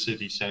 support your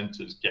city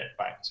centres, get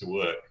back to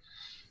work.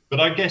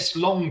 But I guess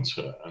long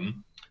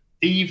term,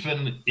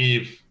 even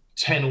if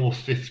 10 or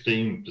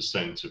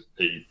 15% of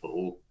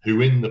people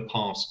who in the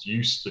past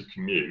used to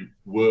commute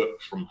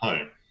work from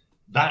home,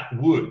 that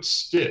would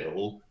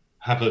still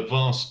have a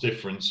vast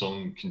difference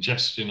on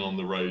congestion on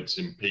the roads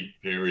in peak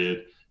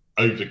period,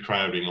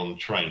 overcrowding on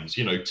trains.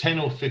 You know, 10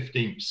 or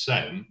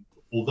 15%,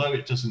 although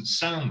it doesn't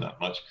sound that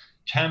much,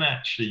 can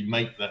actually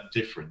make that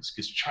difference,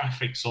 because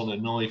traffic's on a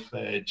knife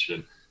edge,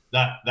 and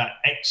that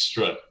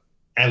extra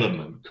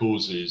element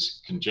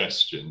causes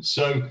congestion.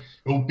 So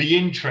it will be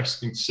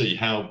interesting to see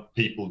how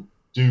people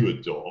do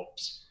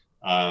adopt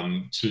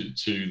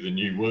to the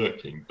new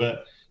working.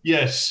 But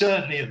yeah,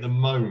 certainly at the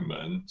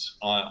moment,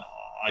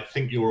 I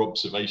think your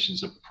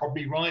observations are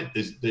probably right.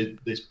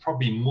 There's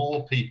probably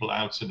more people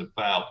out and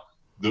about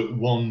that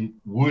one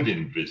would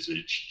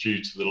envisage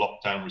due to the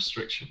lockdown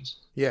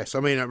restrictions. Yes,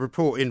 I mean, a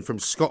report in from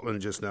Scotland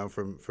just now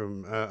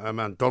from our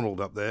man Donald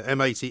up there.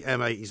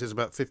 M80, he says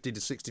about 50 to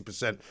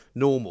 60%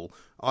 normal.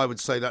 I would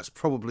say that's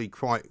probably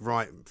quite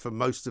right for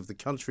most of the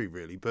country,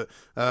 really. But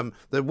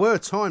there were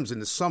times in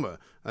the summer,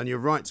 and you're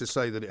right to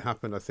say that it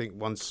happened, I think,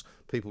 once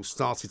people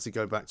started to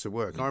go back to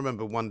work. I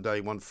remember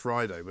one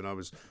Friday, when I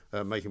was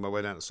making my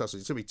way down to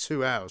Sussex, it took me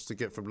 2 hours to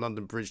get from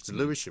London Bridge to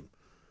Lewisham.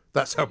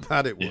 That's how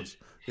bad it was,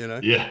 you know?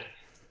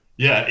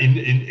 Yeah,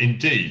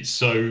 indeed.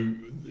 So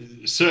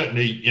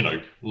certainly, you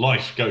know,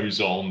 life goes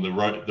on. The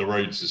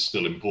roads are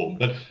still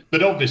important,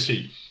 but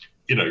obviously,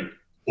 you know,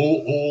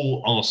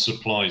 all our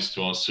supplies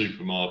to our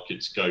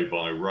supermarkets go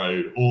by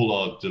road. All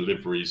our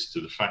deliveries to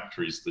the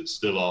factories that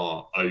still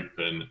are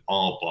open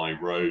are by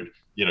road.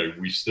 You know,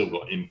 we've still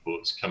got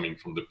imports coming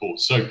from the port.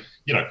 So,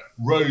 you know,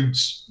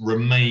 roads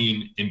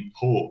remain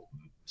important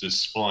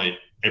despite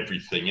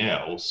everything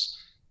else.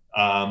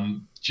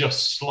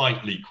 Just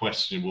slightly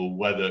questionable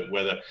whether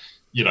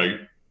you know,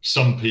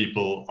 some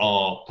people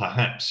are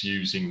perhaps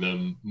using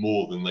them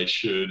more than they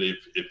should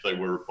if they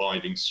were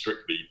abiding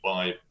strictly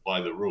by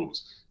the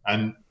rules.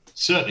 And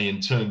certainly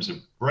in terms of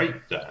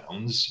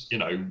breakdowns, you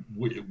know,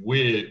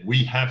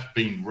 we have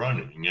been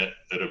running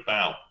at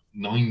about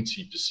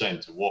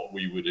 90% of what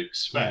we would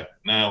expect.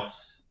 Now,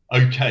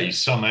 okay,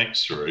 some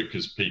extra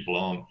because people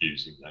aren't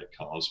using their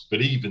cars, but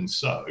even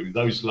so,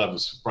 those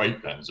levels of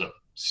breakdowns are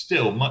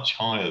still much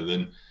higher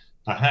than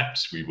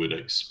perhaps we would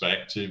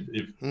expect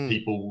if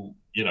people,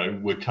 you know,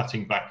 were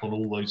cutting back on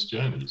all those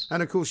journeys.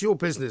 And of course, your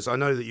business, I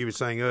know that you were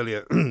saying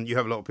earlier, you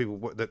have a lot of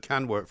people that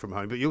can work from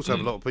home, but you also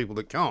have a lot of people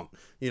that can't.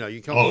 You know,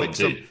 you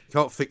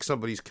can't fix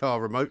somebody's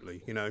car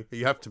remotely. You know,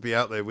 you have to be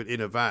out there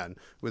in a van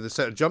with a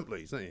set of jump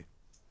leads, don't you?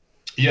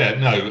 Yeah,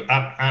 no,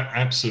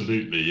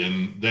 absolutely.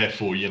 And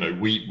therefore,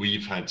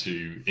 we've had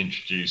to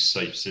introduce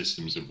safe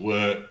systems of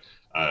work,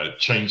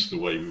 change the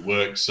way we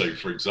work. So,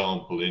 for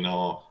example, in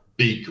our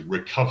big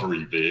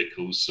recovery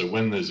vehicles, so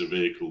when there's a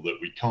vehicle that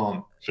we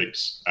can't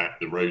fix at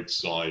the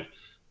roadside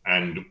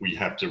and we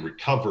have to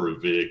recover a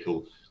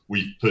vehicle,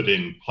 we've put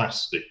in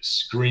plastic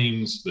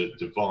screens that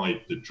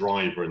divide the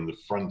driver and the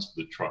front of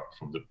the truck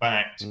from the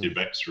back to give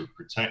extra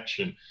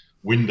protection.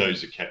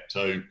 Windows are kept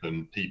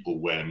open, people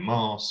wear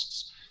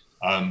masks.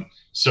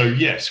 So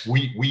yes,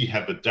 we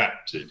have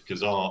adapted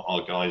because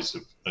our guys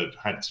have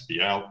had to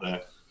be out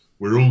there.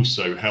 We're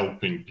also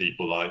helping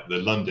people like the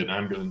London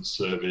Ambulance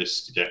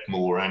Service to get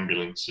more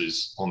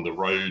ambulances on the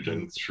road,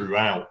 and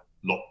throughout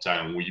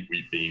lockdown we've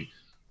been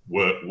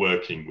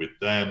working with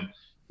them.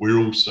 We're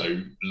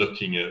also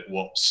looking at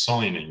what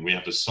signing. We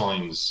have a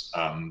signs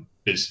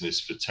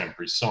business for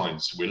temporary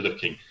signs. So we're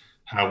looking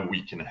how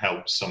we can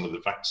help some of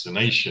the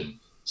vaccination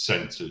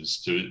centres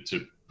to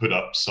put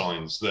up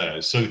signs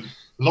there. So a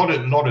lot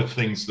of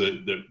things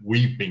that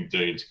we've been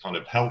doing to kind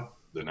of help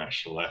the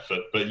national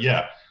effort. But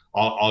yeah,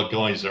 our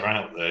guys are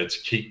out there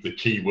to keep the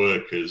key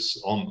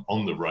workers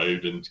on the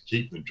road and to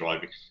keep them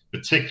driving,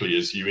 particularly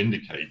as you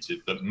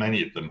indicated that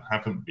many of them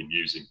haven't been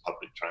using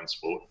public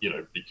transport,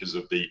 because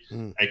of the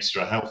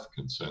extra health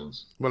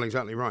concerns. Well,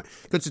 exactly right.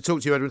 Good to talk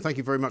to you, Edmund. Thank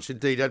you very much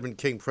indeed. Edmund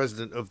King,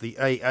 president of the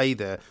AA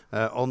there,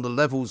 on the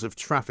levels of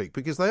traffic,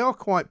 because they are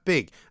quite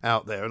big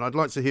out there. And I'd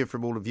like to hear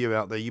from all of you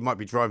out there. You might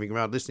be driving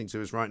around listening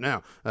to us right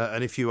now.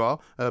 And if you are,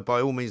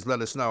 by all means,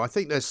 let us know. I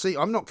think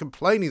I'm not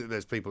complaining that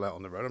there's people out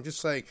on the road. I'm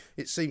just saying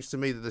it seems to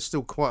me that there's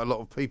still quite a lot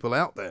of people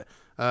out there.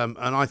 And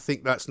I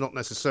think that's not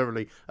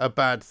necessarily a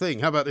bad thing.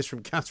 How about this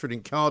from Catherine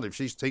in Cardiff?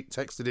 She's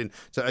texted in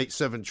to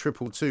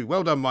 87222.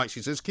 Well done, Mike.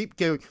 She says,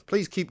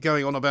 please keep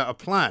going on about a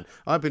plan.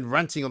 I've been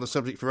ranting on the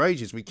subject for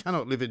ages. We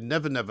cannot live in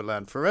Never Never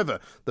Land forever.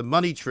 The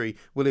money tree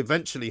will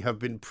eventually have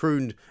been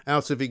pruned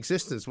out of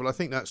existence. Well, I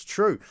think that's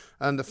true.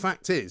 And the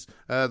fact is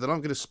that I'm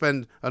going to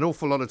spend an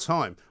awful lot of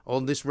time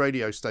on this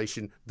radio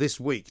station this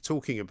week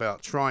talking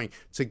about trying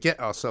to get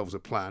ourselves a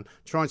plan,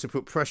 trying to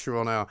put pressure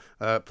on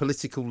our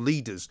political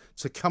leaders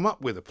to come up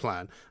with a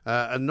plan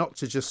and not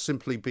to just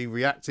simply be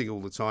reacting all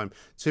the time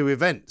to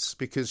events,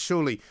 because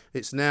surely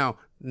it's now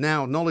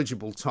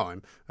knowledgeable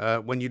time.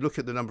 When you look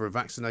at the number of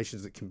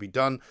vaccinations that can be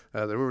done,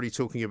 they're already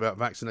talking about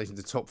vaccinating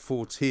the top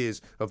 4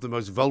 tiers of the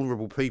most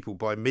vulnerable people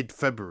by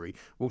mid-February.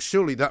 Well,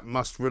 surely that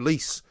must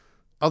release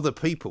other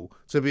people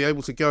to be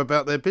able to go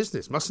about their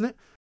business, mustn't it?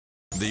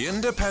 The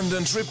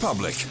Independent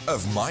Republic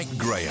of Mike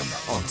Graham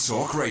on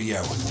Talk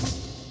Radio.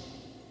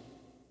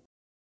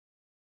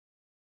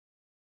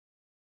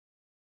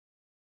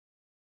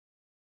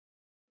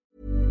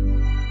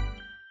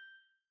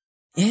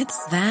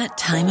 It's that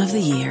time of the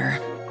year.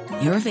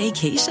 Your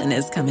vacation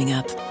is coming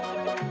up.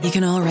 You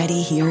can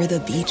already hear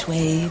the beach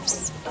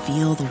waves,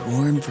 feel the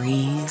warm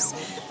breeze,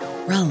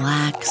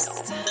 relax,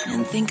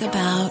 and think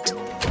about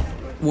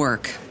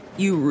work.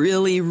 You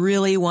really,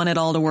 really want it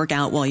all to work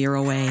out while you're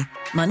away.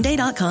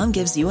 Monday.com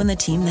gives you and the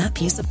team that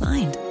peace of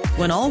mind.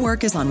 When all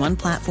work is on one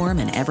platform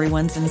and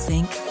everyone's in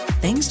sync,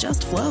 things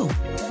just flow.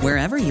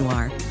 Wherever you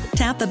are,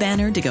 tap the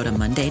banner to go to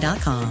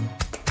Monday.com.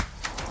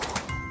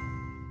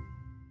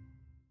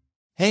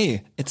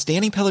 Hey, it's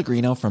Danny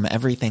Pellegrino from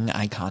Everything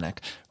Iconic.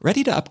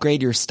 Ready to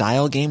upgrade your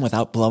style game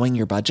without blowing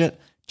your budget?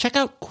 Check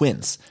out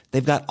Quince.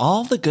 They've got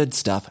all the good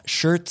stuff,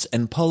 shirts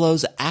and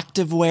polos,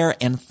 activewear,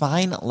 and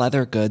fine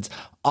leather goods,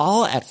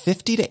 all at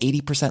 50 to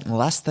 80%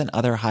 less than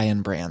other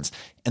high-end brands.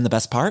 And the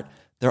best part?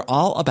 They're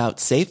all about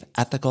safe,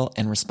 ethical,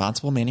 and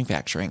responsible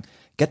manufacturing.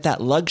 Get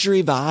that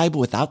luxury vibe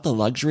without the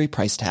luxury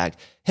price tag.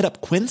 Hit up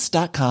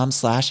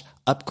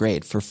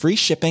quince.com/upgrade for free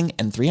shipping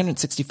and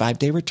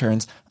 365-day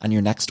returns on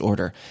your next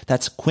order.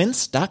 That's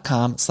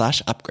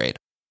quince.com/upgrade.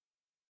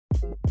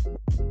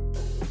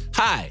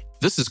 Hi,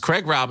 this is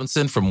Craig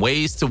Robinson from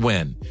Ways to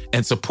Win,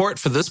 and support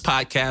for this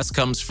podcast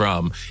comes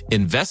from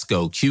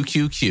Invesco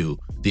QQQ,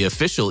 the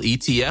official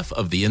ETF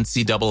of the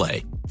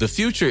NCAA. The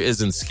future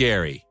isn't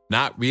scary.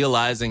 Not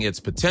realizing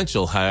its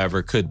potential,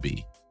 however, could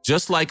be.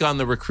 Just like on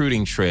the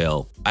recruiting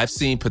trail, I've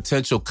seen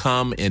potential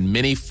come in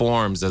many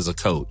forms as a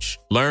coach.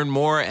 Learn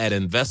more at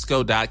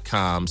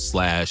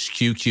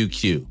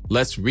Invesco.com/QQQ.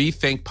 Let's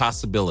rethink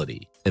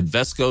possibility.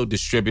 Invesco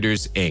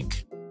Distributors,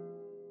 Inc.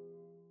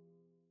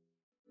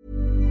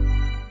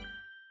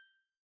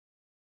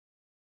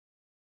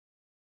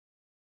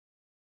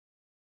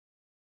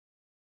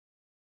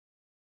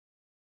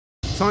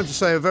 Time to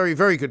say a very,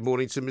 very good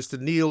morning to Mr.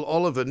 Neil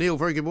Oliver. Neil,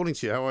 very good morning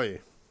to you. How are you?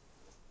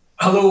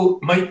 Hello,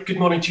 Mike. Good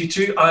morning to you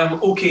too.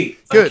 I'm okay.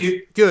 Thank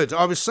you. Good.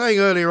 I was saying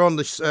earlier on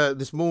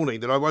this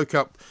morning that I woke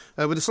up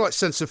with a slight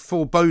sense of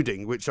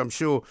foreboding, which I'm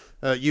sure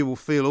you will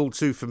feel all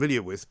too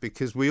familiar with,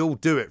 because we all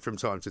do it from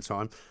time to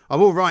time. I'm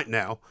all right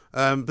now,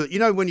 but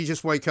when you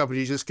just wake up and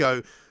you just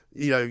go,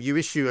 you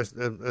issue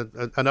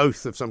an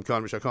oath of some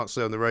kind, which I can't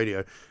say on the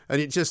radio, and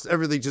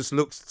everything just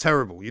looks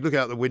terrible. You look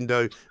out the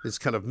window, it's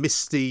kind of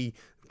misty,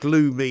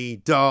 gloomy,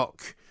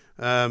 dark,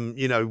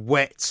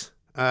 wet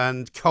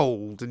and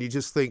cold, and you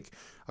just think,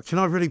 can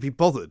I really be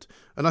bothered?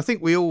 And I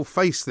think we all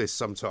face this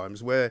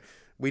sometimes, where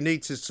we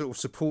need to sort of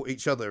support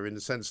each other in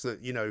the sense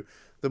that, you know,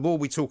 the more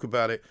we talk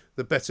about it,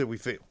 the better we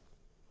feel.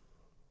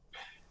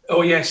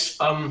 Oh yes,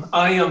 I'm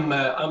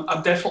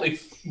definitely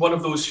one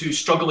of those who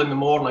struggle in the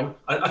morning.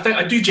 I think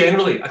I do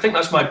generally. I think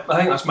that's my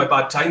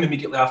bad time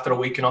immediately after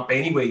waking up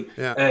anyway.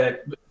 Yeah.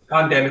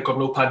 Pandemic or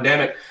no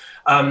pandemic.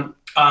 But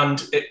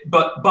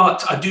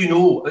I do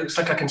know it's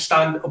like I can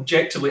stand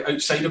objectively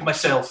outside of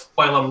myself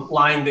while I'm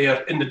lying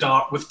there in the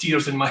dark with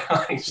tears in my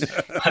eyes,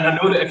 and I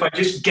know that if I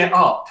just get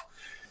up,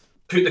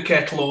 put the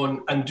kettle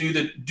on, and do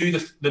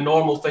the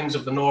normal things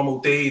of the normal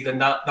day, then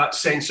that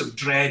sense of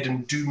dread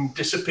and doom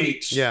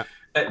dissipates. Yeah.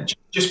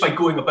 Just by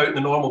going about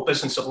the normal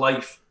business of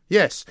life.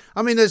 Yes.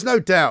 I mean, there's no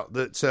doubt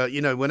that, you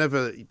know,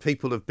 whenever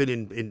people have been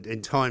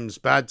in times,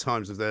 bad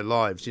times of their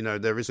lives, you know,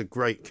 there is a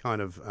great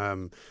kind of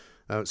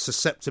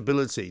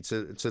susceptibility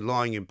to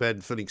lying in bed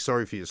and feeling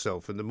sorry for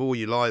yourself. And the more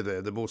you lie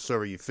there, the more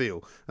sorry you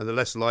feel, and the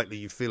less likely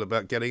you feel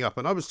about getting up.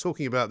 And I was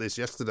talking about this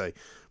yesterday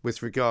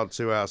with regard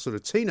to our sort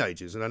of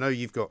teenagers, and I know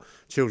you've got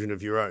children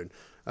of your own.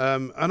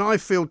 And I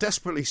feel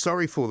desperately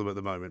sorry for them at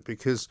the moment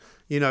because,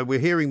 you know, we're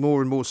hearing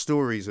more and more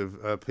stories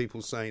of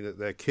people saying that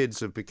their kids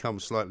have become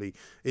slightly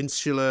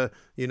insular.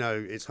 You know,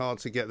 it's hard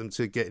to get them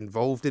to get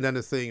involved in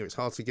anything, or it's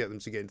hard to get them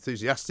to get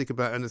enthusiastic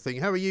about anything.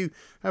 How are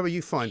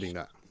you finding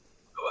that?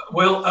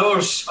 Well,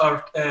 ours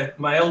are,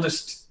 my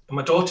eldest,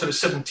 my daughter is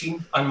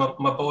 17 and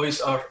my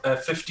boys are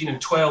 15 and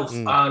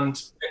 12.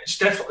 And it's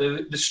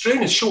definitely, the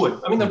strain is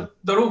showing. I mean,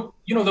 they're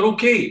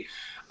okay.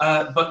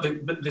 But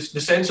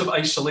the sense of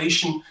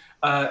isolation,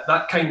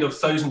 that kind of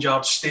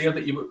 1,000-yard stare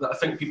that I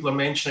think people are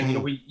mentioning, you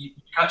know, you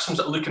catch them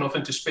looking off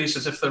into space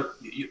as if they're,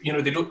 you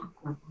know, they don't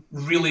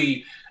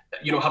really,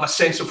 you know, have a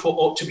sense of what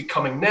ought to be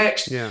coming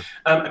next. Yeah.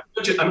 And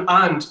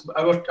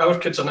our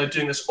kids are now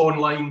doing this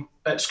online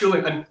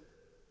schooling, and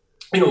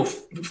you know,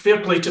 fair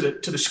play to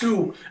the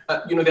school.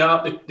 You know,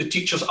 the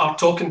teachers are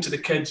talking to the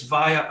kids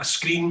via a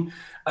screen.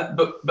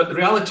 But the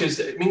reality is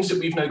that it means that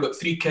we've now got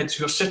 3 kids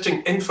who are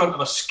sitting in front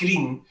of a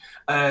screen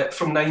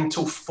from 9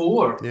 till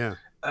 4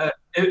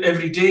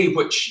 every day,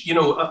 which, you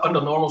know,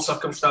 under normal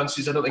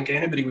circumstances, I don't think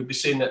anybody would be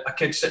saying that a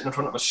kid sitting in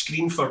front of a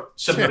screen for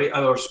 7 or 8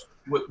 hours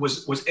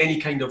was any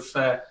kind of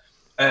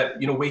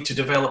you know, way to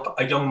develop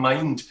a young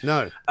mind.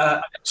 No,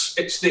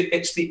 it's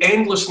the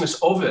endlessness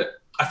of it.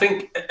 I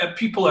think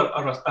people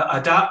are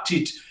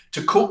adapted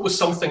to cope with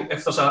something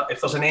if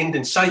there's an end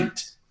in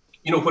sight.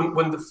 You know,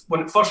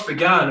 when it first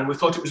began and we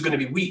thought it was going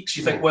to be weeks,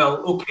 you think, well,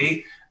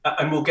 okay,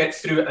 and we'll get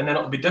through it and then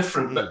it'll be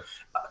different. But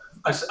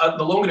as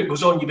the longer it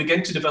goes on, you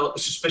begin to develop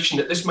the suspicion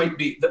that there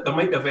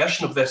might be a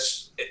version of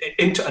this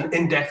into an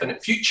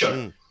indefinite future.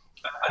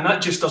 And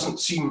that just doesn't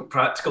seem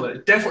practical.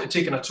 It's definitely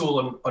taken a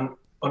toll on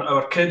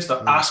our kids.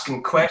 They're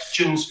asking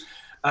questions.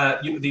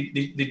 You know,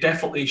 they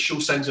definitely show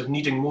signs of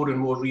needing more and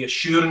more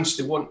reassurance.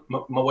 They want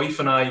my wife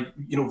and I,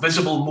 you know,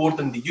 visible more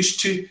than they used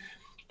to.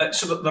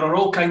 So that there are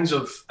all kinds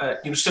of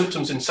you know,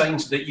 symptoms and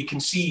signs that you can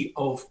see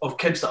of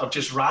kids that are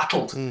just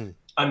rattled,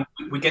 and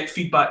we get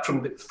feedback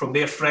from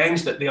their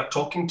friends that they are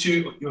talking to,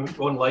 you know,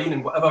 online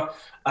and whatever,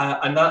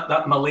 and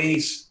that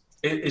malaise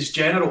is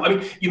general. I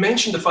mean, you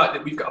mentioned the fact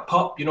that we've got a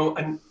pup, you know,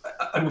 and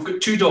we've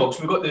got 2 dogs.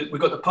 We've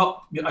got the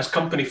pup as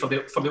company for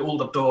the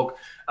older dog,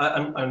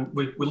 and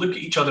we look at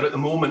each other at the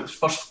moment,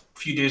 first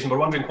few days, and we're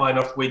wondering why on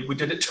earth we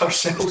did it to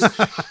ourselves.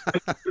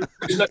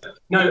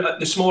 Now,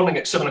 this morning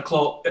at 7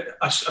 o'clock,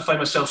 I find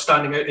myself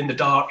standing out in the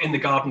dark in the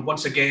garden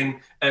once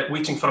again,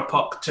 waiting for a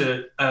pup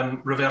to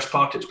reverse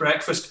park its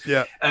breakfast,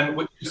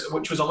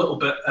 which was a little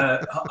bit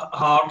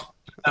hard.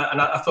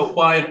 And I thought,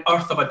 why on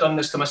earth have I done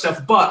this to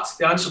myself? But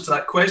the answer to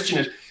that question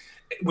is,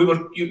 we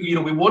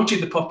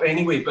wanted the pup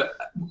anyway. But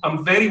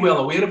I'm very well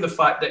aware of the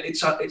fact that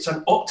it's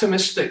an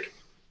optimistic,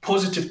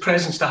 positive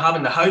presence to have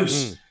in the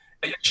house.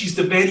 She's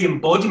the very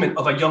embodiment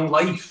of a young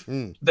life.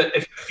 That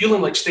if you're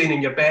feeling like staying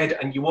in your bed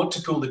and you want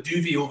to pull the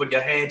duvet over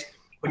your head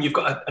when you've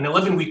got an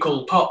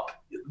 11-week-old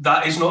pup,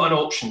 that is not an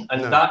option,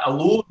 and that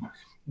alone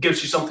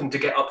gives you something to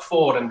get up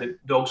for. And the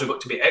dogs have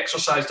got to be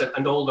exercised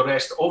and all the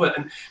rest of it.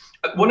 And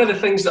one of the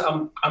things that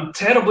I'm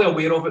terribly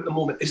aware of at the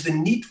moment is the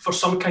need for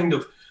some kind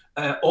of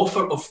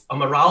offer of a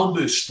morale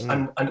boost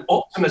and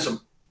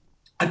optimism.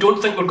 I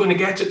don't think we're going to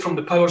get it from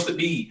the powers that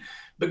be,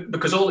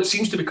 because all that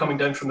seems to be coming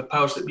down from the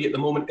powers that be at the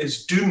moment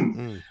is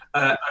doom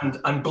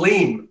and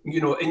blame.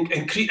 You know,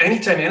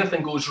 anytime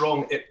anything goes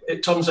wrong,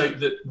 it turns out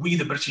that we,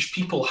 the British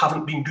people,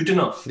 haven't been good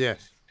enough.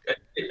 Yes.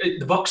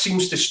 The buck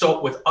seems to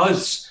stop with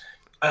us.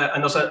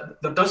 And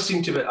there does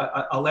seem to be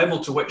a level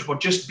to which we're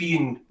just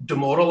being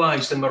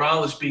demoralised and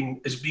morale is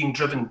being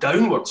driven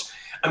downwards.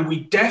 And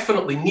we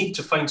definitely need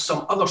to find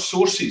some other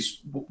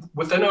sources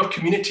within our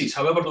communities,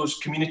 however those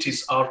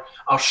communities are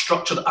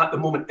structured at the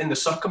moment in the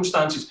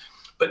circumstances.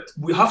 But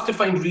we have to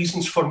find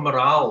reasons for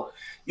morale.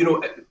 You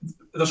know,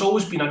 there's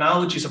always been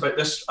analogies about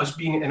this as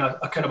being in a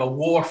kind of a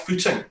war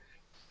footing.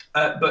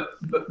 But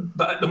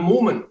at the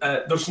moment,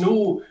 there's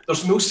no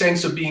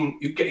sense of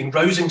getting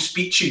rousing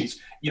speeches.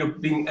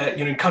 Being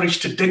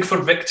encouraged to dig for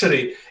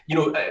victory.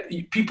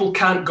 People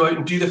can't go out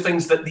and do the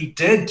things that they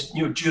did,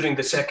 during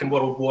the Second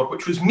World War,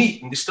 which was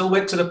meet, and they still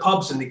went to the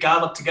pubs and they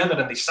gathered together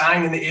and they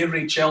sang in the air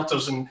raid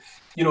shelters and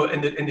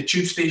in the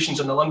tube stations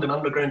and the London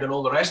Underground and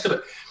all the rest of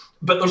it.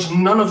 But there's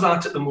none of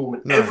that at the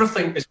moment. No.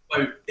 Everything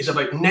is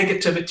about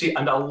negativity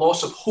and a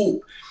loss of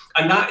hope.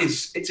 And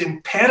it's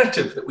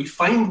imperative that we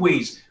find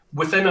ways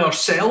within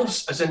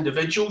ourselves as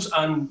individuals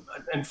and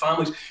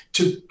families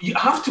you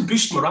have to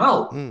boost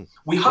morale.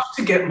 We have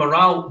to get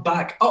morale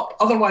back up.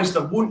 Otherwise,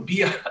 there won't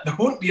be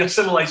a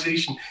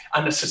civilization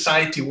and a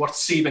society worth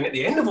saving at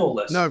the end of all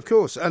this. No, of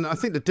course. And I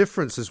think the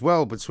difference as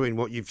well between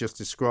what you've just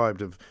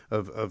described of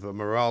a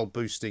morale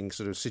boosting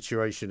sort of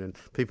situation and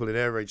people in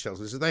air raid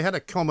shelters is they had a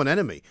common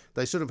enemy.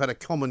 They sort of had a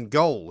common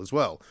goal as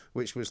well,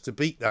 which was to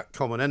beat that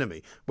common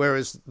enemy.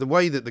 Whereas the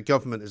way that the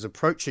government is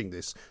approaching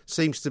this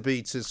seems to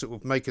be to sort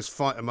of make us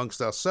fight amongst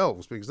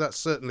ourselves, because that's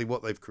certainly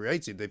what they've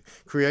created.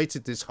 They've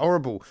created this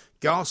horrible,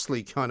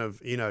 ghastly kind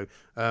of,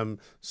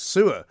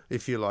 sewer,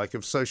 if you like,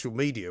 of social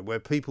media where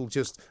people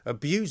just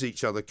abuse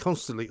each other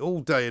constantly all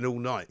day and all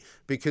night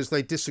because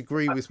they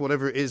disagree with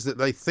whatever it is that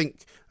they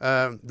think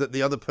that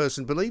the other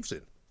person believes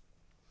in.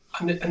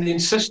 And the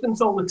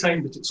insistence all the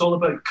time that it's all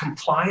about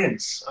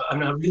compliance. I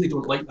mean, I really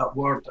don't like that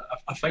word.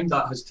 I find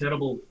that has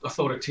terrible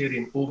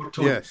authoritarian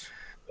overtones. Yes.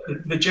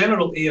 The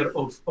general air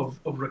of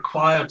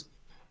required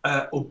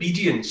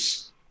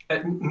obedience,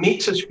 it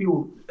makes us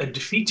feel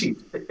defeated.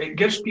 It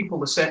gives people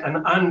the set, and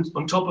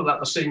on top of that,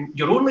 they're saying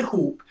your only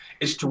hope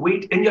is to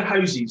wait in your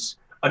houses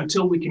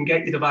until we can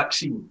get you the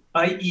vaccine,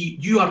 i.e.,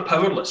 you are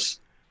powerless.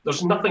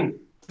 There's nothing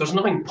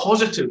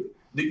positive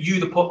that you,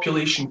 the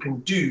population,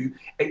 can do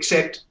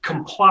except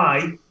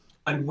comply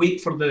and wait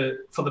for the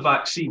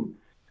vaccine.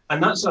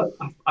 And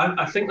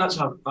I think that's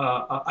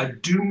a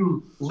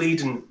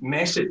doom-laden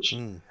message.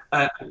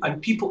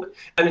 And people,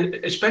 and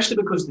especially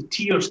because the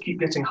tiers keep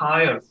getting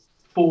higher,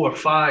 4,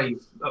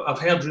 5. I've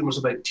heard rumours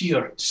about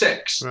tier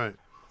 6. Right.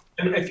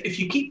 And if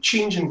you keep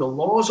changing the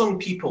laws on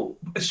people,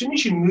 as soon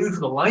as you move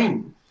the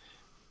line,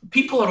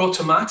 people are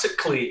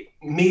automatically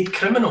made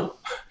criminal.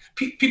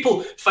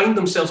 People find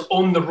themselves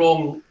on the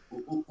wrong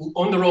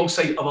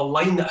side of a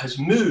line that has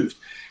moved.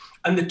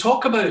 And the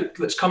talk about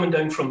that's coming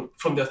down from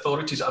the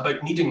authorities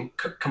about needing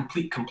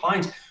complete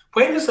compliance.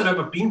 When has there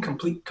ever been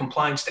complete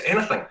compliance to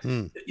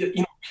anything?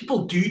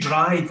 People do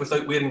drive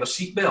without wearing their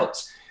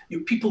seatbelts.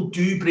 People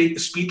do break the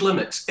speed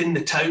limits in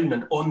the town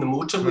and on the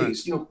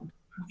motorways. Right.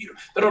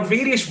 There are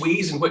various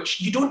ways in which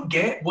you don't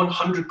get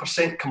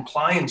 100%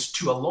 compliance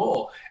to a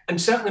law,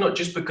 and certainly not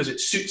just because it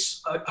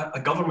suits a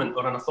government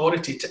or an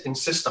authority to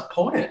insist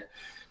upon it.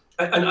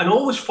 And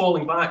always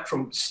falling back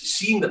from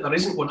seeing that there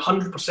isn't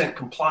 100%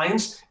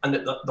 compliance and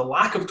that the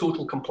lack of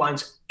total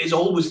compliance is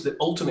always the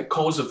ultimate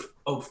cause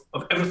of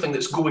everything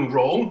that's going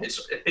wrong. It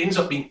ends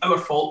up being our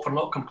fault for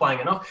not complying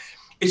enough.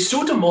 It's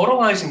so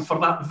demoralising for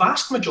that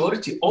vast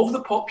majority of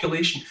the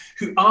population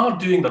who are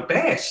doing their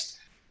best,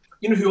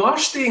 who are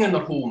staying in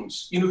their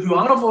homes, who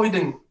are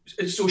avoiding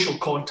social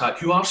contact,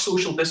 who are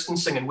social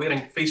distancing and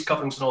wearing face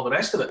coverings and all the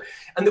rest of it.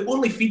 And the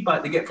only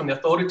feedback they get from the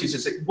authorities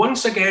is that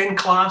once again,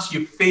 class,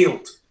 you've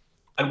failed.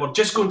 And we're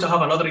just going to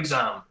have another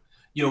exam.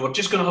 We're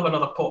just going to have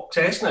another pop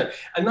test now.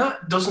 And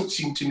that doesn't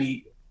seem to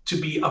me to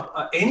be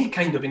any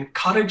kind of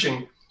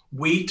encouraging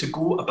way to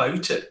go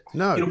about it.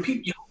 No.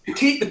 You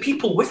take the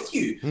people with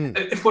you.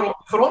 If we're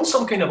on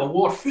some kind of a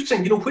war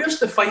footing, where's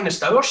the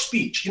finest hour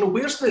speech?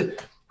 Where's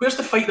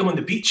the fight them on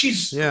the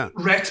beaches? Yeah.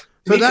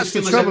 But that's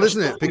the trouble,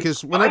 isn't it? Because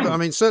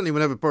certainly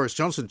whenever Boris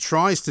Johnson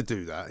tries to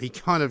do that, he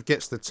kind of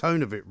gets the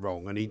tone of it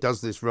wrong, and he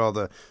does this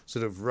rather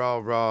sort of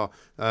rah-rah,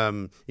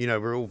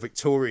 we're all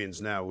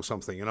Victorians now or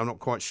something, and I'm not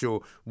quite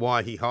sure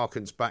why he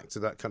harkens back to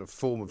that kind of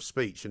form of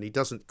speech, and he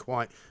doesn't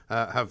quite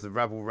have the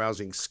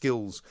rabble-rousing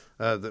skills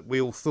that we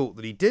all thought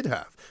that he did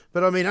have.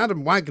 But I mean,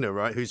 Adam Wagner,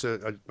 right, who's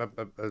a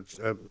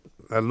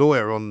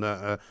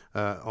lawyer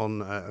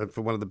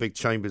for one of the big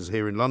chambers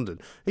here in London,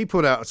 he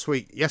put out a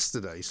tweet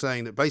yesterday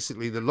saying that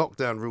basically the lockdown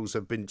rules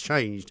have been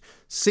changed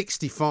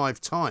 65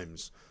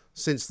 times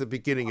since the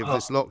beginning of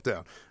this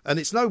lockdown. And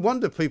it's no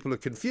wonder people are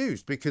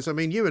confused because, I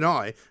mean, you and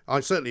I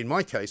certainly in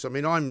my case, I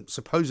mean, I'm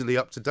supposedly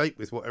up to date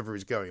with whatever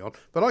is going on,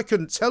 but I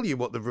couldn't tell you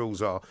what the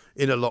rules are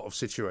in a lot of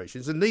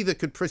situations, and neither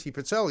could Priti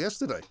Patel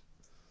yesterday.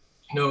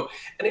 No,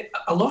 and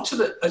a lot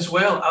of it as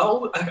well,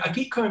 I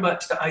keep coming back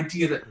to the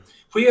idea that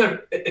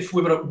if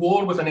we were at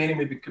war with an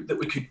enemy that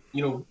we could,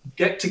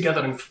 get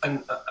together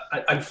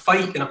and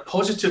fight in a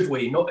positive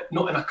way, not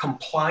in a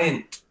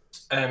compliant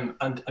and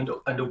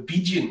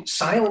obedient,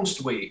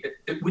 silenced way,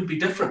 it would be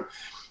different.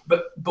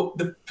 But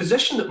the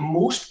position that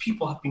most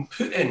people have been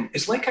put in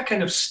is like a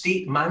kind of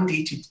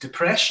state-mandated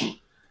depression.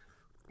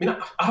 I mean,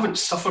 I haven't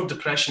suffered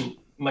depression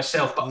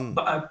myself,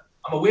 but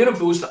I'm aware of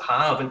those that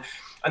have,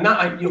 and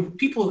that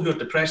people who are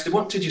depressed, they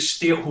want to just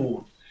stay at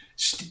home.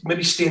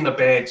 Maybe stay in their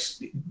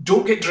beds.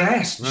 Don't get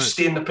dressed. Right. Just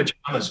stay in their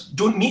pajamas.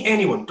 Don't meet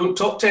anyone. Don't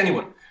talk to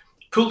anyone.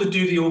 Pull the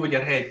duvet over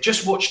your head.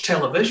 Just watch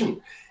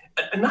television.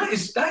 And that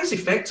is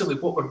effectively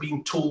what we're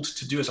being told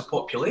to do as a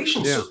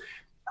population. Yeah.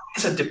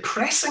 So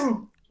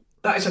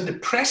that is a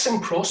depressing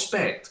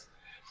prospect.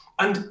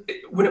 And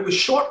when it was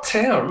short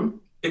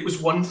term, it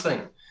was one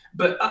thing.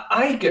 But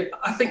I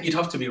think you'd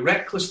have to be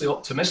recklessly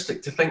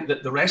optimistic to think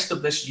that the rest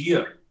of this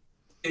year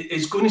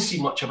is going to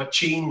see much of a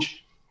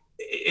change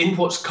in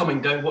what's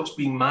coming down, what's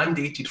being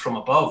mandated from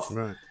above.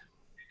 Right.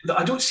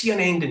 I don't see an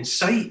end in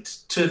sight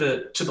to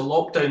the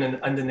lockdown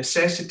and the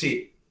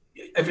necessity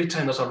every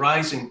time there's a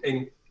rise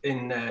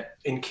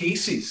in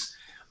cases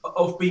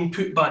of being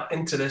put back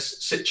into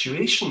this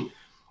situation.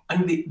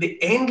 And the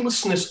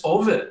endlessness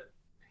of it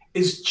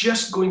is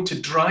just going to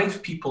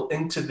drive people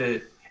into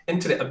the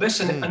abyss,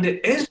 and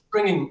it is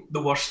bringing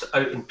the worst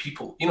out in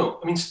people.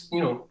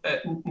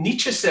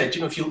 Nietzsche said,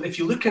 if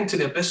you look into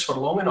the abyss for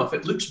long enough,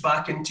 it looks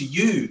back into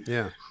you.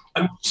 Yeah.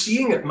 And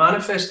seeing it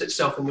manifest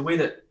itself in the way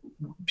that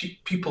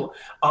people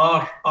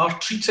are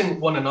treating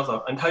one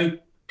another and how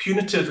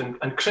punitive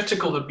and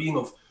critical they're being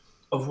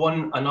of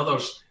one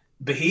another's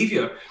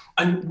behaviour.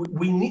 And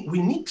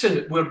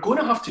we're going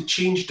to have to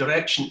change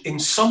direction in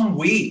some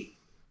way.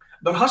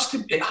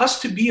 It has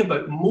to be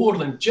about more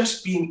than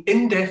just being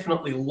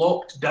indefinitely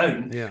locked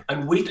down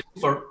and waiting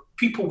for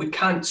people we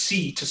can't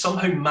see to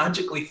somehow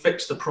magically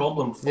fix the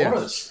problem for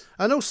us.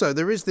 And also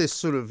there is this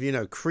sort of,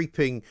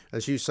 creeping,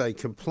 as you say,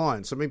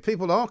 compliance. I mean,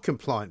 people are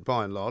compliant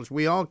by and large.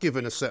 We are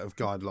given a set of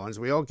guidelines.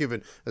 We are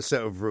given a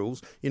set of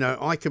rules.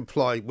 I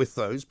comply with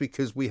those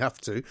because we have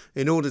to.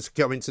 In order to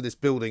go into this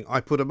building, I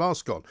put a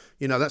mask on.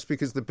 That's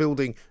because the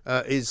building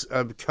is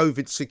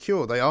COVID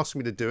secure. They asked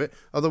me to do it.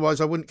 Otherwise,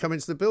 I wouldn't come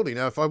into the building.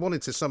 Now, if I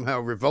wanted to somehow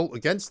revolt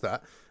against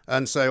that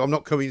and say, I'm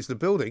not coming into the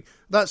building,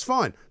 that's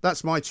fine.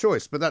 That's my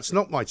choice. But that's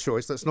not my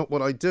choice. That's not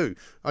what I do.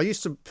 I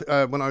used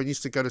to, when I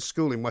used to go to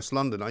school in West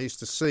London, I used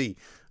to see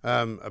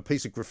a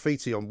piece of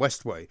graffiti on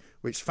Westway,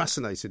 which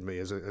fascinated me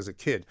as a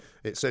kid.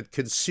 It said,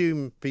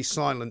 consume, be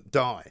silent,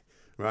 die,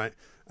 right?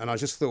 And I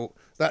just thought,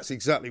 that's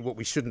exactly what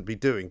we shouldn't be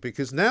doing,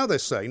 because now they're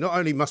saying not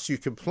only must you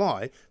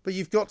comply, but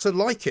you've got to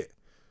like it.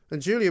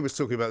 And Julia was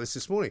talking about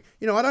this morning.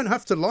 I don't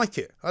have to like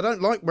it. I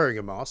don't like wearing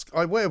a mask.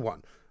 I wear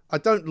one. I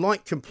don't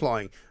like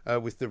complying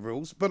with the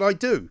rules, but I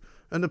do.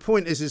 And the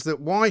point is that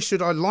why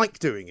should I like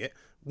doing it?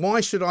 Why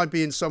should I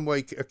be in some way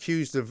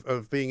accused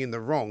of being in the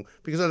wrong?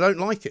 Because I don't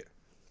like it.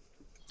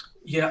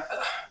 Yeah,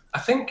 I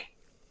think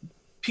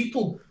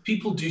people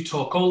do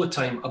talk all the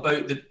time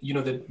about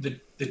the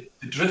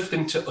drift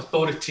into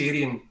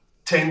authoritarian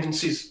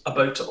tendencies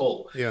about it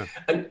all. Yeah.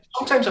 And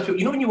sometimes I feel,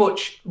 when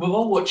we've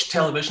all watched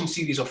television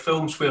series or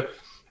films where,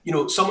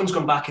 someone's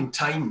gone back in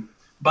time,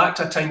 back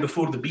to a time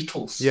before the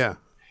Beatles. Yeah.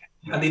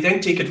 And they then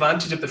take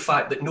advantage of the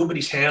fact that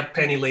nobody's heard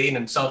Penny Lane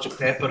and Sgt.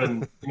 Pepper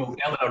and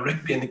Eleanor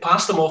Rigby, and they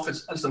pass them off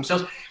as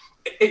themselves.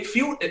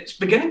 It's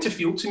beginning to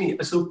feel to me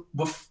as though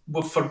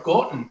we've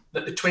forgotten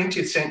that the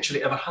 20th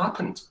century ever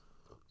happened.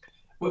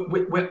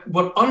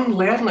 We're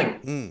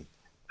unlearning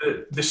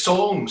the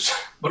songs.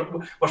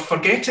 We're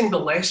forgetting the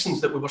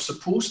lessons that we were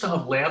supposed to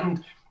have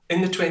learned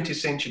in the 20th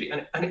century,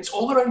 and it's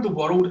all around the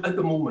world at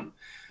the moment.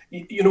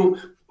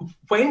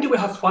 Why do we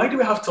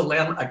have to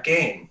learn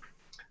again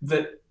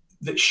that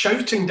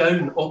shouting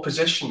down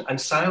opposition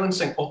and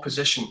silencing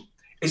opposition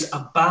is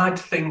a bad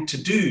thing to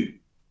do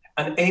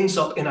and ends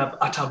up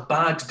at a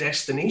bad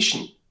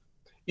destination?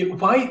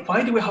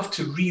 Why do we have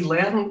to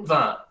relearn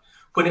that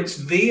when it's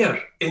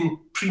there in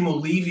Primo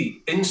Levi,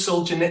 in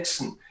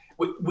Solzhenitsyn?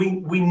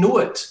 We know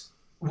it.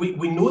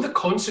 We know the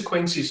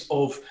consequences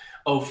of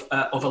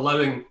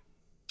allowing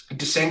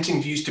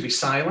dissenting views to be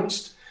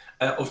silenced,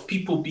 of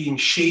people being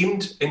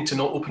shamed into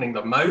not opening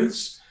their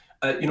mouths,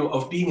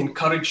 of being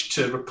encouraged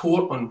to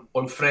report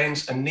on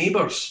friends and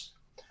neighbours.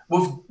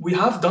 We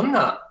have done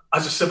that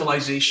as a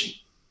civilization.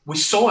 We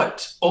saw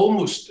it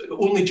almost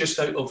only just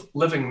out of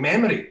living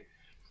memory.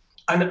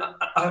 And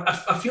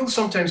I feel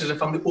sometimes as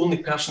if I'm the only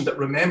person that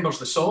remembers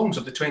the songs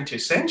of the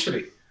 20th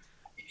century.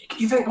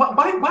 You think,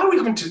 why are we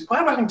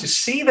having to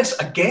say this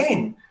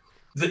again?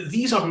 That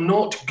these are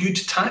not good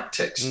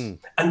tactics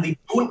and they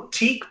don't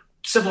take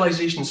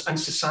civilizations and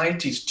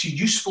societies to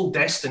useful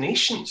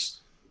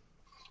destinations.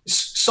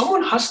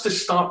 Someone has to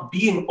start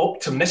being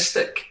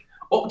optimistic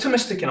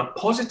in a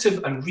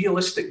positive and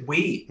realistic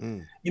way.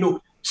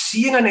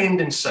 Seeing an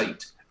end in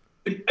sight,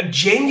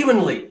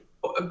 genuinely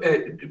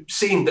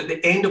saying that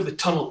the end of the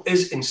tunnel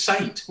is in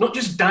sight, not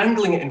just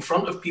dangling it in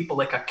front of people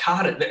like a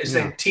carrot that is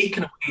then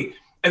taken away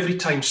every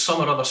time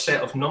some or other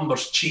set of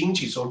numbers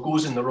changes or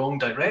goes in the wrong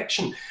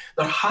direction.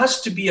 There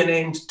has to be an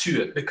end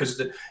to it, because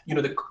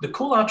the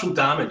collateral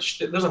damage,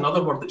 there's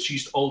another word that's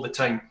used all the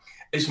time,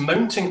 is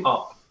mounting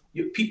up.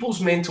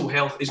 People's mental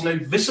health is now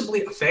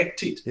visibly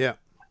affected. Yeah.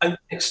 And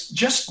it's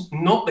just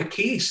not the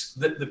case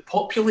that the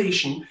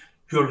population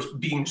who are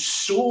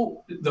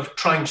they're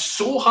trying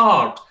so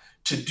hard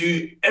to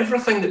do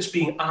everything that's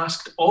being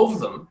asked of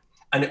them,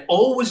 and it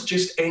always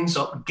just ends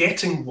up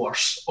getting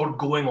worse or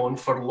going on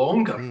for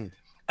longer.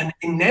 And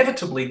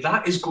inevitably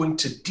that is going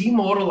to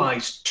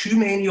demoralize too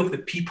many of the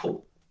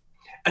people.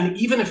 And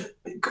even if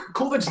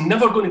COVID's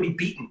never going to be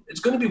beaten, it's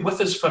going to be with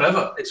us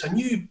forever. It's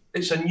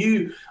a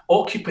new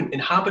occupant,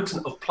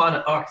 inhabitant of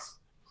planet Earth.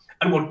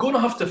 And we're going to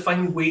have to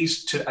find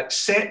ways to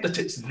accept that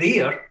it's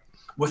there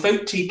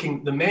without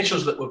taking the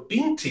measures that we've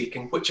been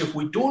taking, which if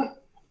we don't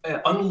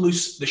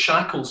unloose the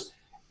shackles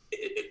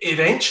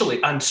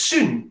eventually and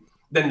soon,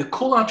 then the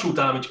collateral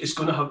damage is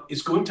going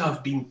to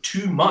have been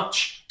too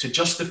much to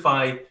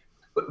justify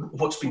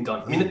what's been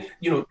done. I mean,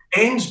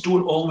 ends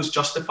don't always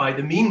justify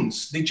the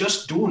means. They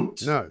just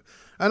don't. No.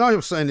 And I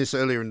was saying this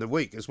earlier in the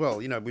week as well.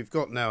 We've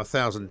got now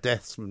 1,000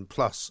 deaths and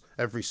plus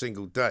every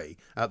single day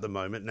at the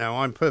moment. Now,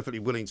 I'm perfectly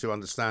willing to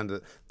understand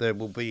that there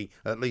will be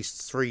at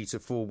least 3 to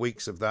 4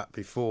 weeks of that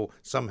before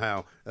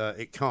somehow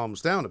it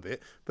calms down a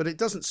bit. But it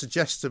doesn't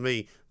suggest to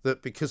me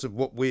that because of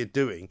what we're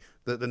doing,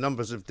 that the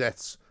numbers of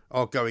deaths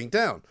are going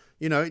down.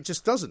 It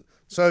just doesn't.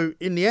 So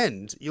in the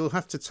end, you'll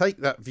have to take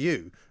that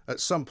view at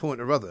some point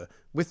or other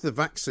with the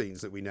vaccines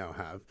that we now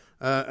have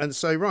and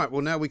say, right,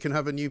 well, now we can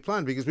have a new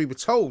plan, because we were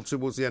told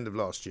towards the end of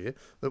last year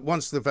that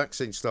once the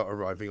vaccines start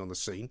arriving on the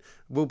scene,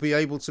 we'll be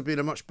able to be in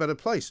a much better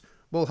place.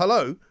 Well,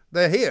 hello,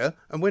 they're here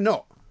and we're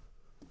not.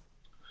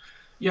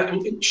 Yeah, I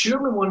mean,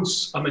 surely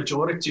once a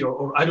majority,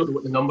 or I don't know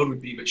what the number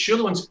would be, but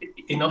surely once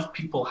enough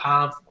people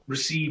have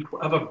received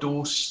whatever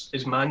dose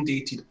is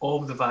mandated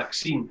of the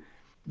vaccine,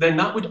 then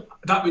that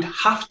would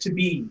have to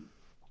be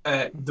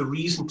the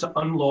reason to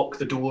unlock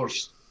the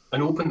doors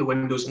and open the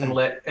windows and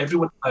let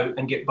everyone out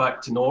and get back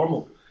to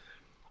normal.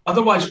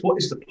 Otherwise, what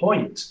is the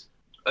point?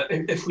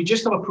 If we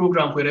just have a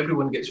programme where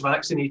everyone gets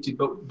vaccinated,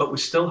 but we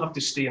still have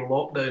to stay in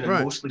lockdown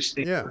and mostly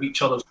stay with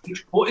each other's,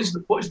 what is the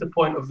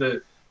point of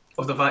the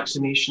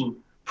vaccination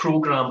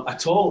programme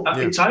at all?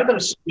 It's either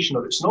a solution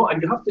or it's not,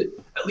 and we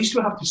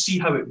have to see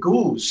how it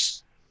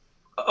goes.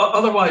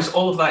 Otherwise,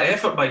 all of that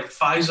effort by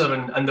Pfizer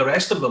and the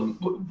rest of them,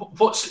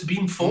 what's it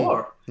been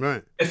for?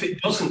 Right. If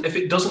it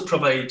doesn't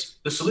provide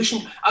the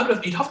solution,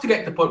 you'd have to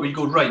get to the point where you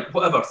go, right,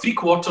 whatever,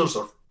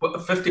 3/4 or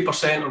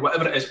 50% or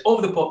whatever it is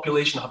of the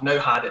population have now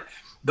had it.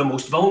 The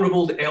most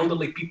vulnerable, the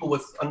elderly, people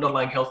with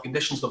underlying health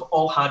conditions, they've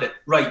all had it.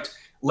 Right,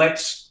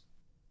 let's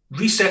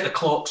reset the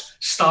clocks,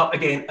 start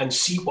again and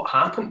see what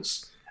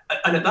happens.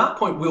 And at that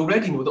point, we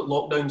already know that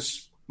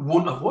lockdowns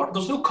won't have worked.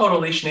 There's no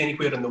correlation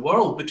anywhere in the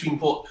world between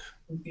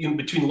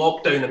between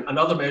lockdown and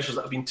other measures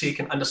that have been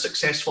taken and a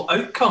successful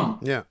outcome.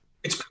 Yeah.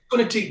 It's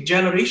going to take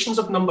generations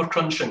of number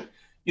crunching,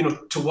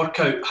 to work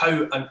out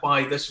how and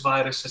why this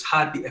virus has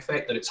had the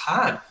effect that it's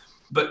had.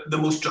 But the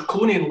most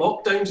draconian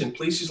lockdowns in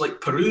places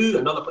like Peru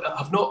and other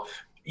have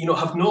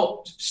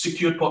not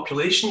secured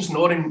populations,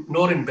 nor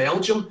in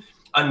Belgium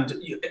and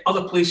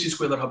other places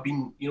where there have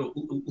been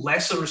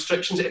lesser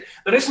restrictions.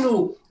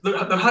 No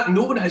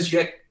one has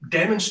yet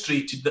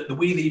demonstrated that the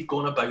way they've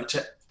gone about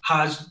it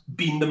has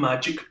been the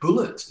magic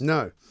bullet.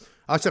 No.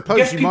 I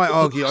suppose you might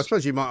argue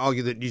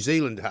that New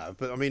Zealand have,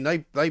 but I mean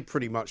they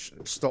pretty much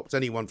stopped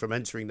anyone from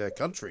entering their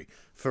country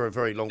for a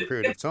very long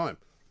period of time.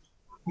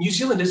 New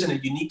Zealand is in a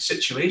unique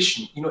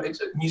situation.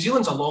 New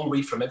Zealand's a long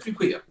way from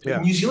everywhere. Yeah.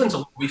 New Zealand's a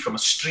long way from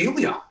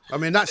Australia. I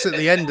mean, that's at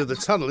the end of the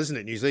tunnel, isn't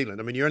it, New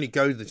Zealand? I mean, you only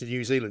go to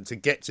New Zealand to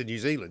get to New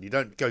Zealand. You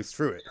don't go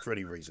through it for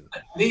any reason.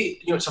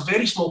 It's a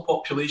very small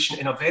population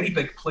in a very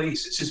big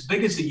place. It's as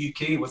big as the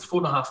UK with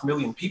 4.5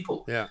 million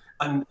people. Yeah.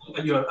 And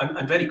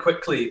very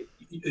quickly,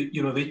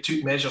 they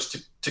took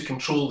measures to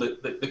control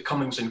the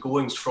comings and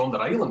goings from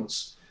their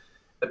islands.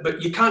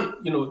 But you can't,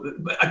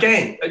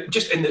 again,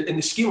 just in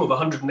the scheme of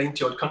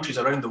 190 odd countries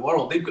around the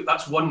world,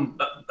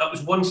 that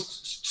was one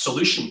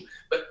solution.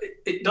 But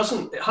it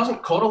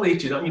hasn't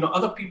correlated.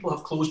 Other people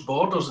have closed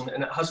borders and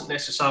it hasn't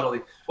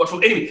necessarily worked.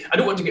 Anyway, I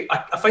don't want to get.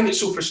 I find it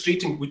so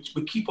frustrating. We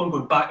keep on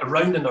going back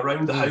around and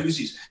around the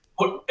houses.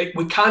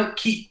 We can't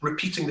keep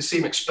repeating the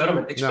same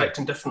experiment,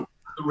 expecting different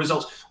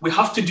results. We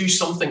have to do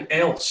something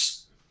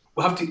else.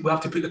 We have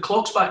to put the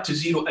clocks back to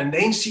zero and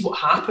then see what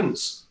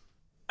happens.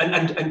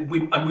 And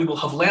we will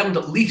have learned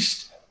at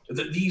least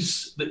that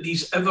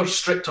these ever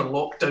stricter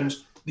lockdowns,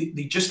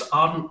 they just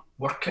aren't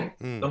working.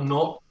 They're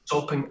not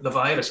stopping the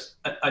virus,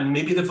 and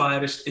maybe the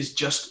virus is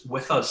just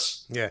with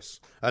us. Yes,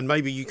 and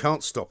maybe you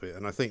can't stop it,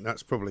 and I think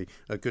that's probably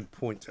a good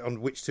point on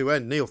which to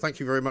end. Neil,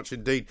 thank you very much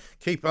indeed.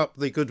 Keep up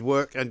the good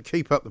work and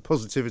keep up the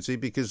positivity,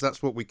 because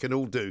that's what we can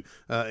all do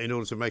in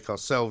order to make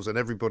ourselves and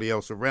everybody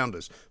else around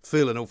us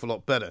feel an awful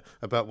lot better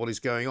about what is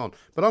going on.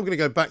 But I'm going to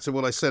go back to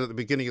what I said at the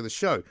beginning of the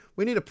show.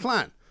 We need a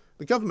plan.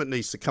 The government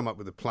needs to come up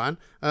with a plan.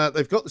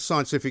 They've got the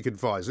scientific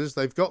advisors.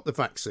 They've got the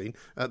vaccine.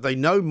 They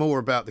know more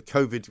about the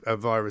COVID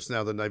virus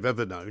now than they've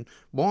ever known.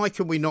 Why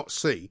can we not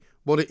see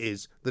what it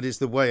is that is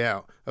the way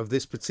out of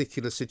this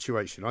particular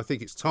situation? I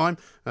think it's time,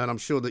 and I'm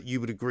sure that you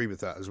would agree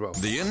with that as well.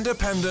 The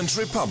Independent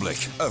Republic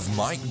of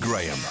Mike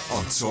Graham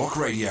on Talk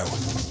Radio.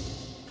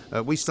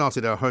 We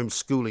started our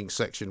homeschooling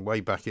section way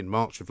back in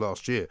March of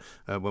last year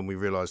when we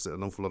realised that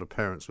an awful lot of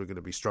parents were going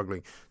to be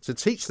struggling to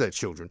teach their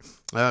children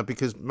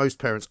because most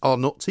parents are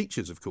not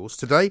teachers, of course.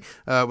 Today,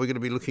 we're going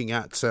to be looking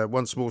at,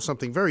 once more,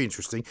 something very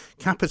interesting,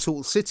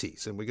 capital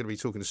cities. And we're going to be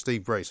talking to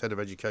Steve Brace, Head of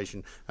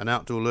Education and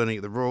Outdoor Learning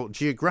at the Royal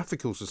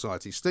Geographical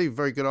Society. Steve,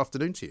 very good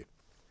afternoon to you.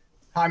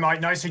 Hi,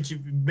 Mike. Nice to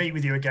meet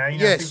with you again.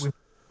 Yes. I think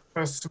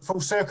we're full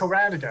circle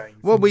round again.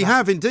 Well, we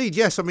have indeed,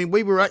 yes. I mean,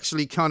 we were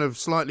actually kind of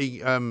slightly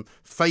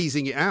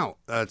phasing it out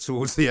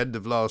towards the end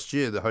of last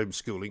year, the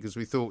homeschooling, because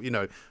we thought,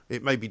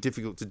 it may be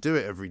difficult to do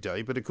it every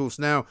day. But, of course,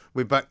 now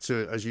we're back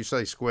to, as you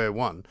say, square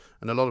one,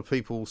 and a lot of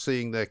people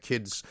seeing their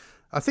kids,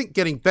 I think,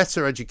 getting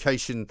better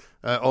education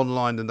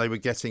online than they were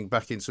getting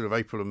back in sort of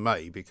April and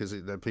May, because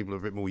people are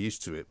a bit more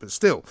used to it. But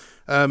still,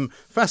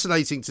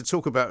 fascinating to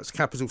talk about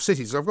capital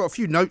cities. I've got a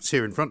few notes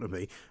here in front of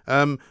me.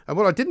 And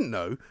what I didn't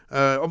know,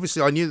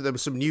 obviously I knew that there were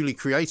some newly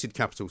created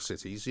capital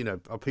cities.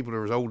 People who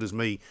are as old as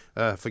me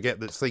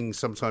forget that things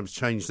sometimes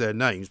change their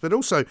names. But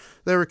also,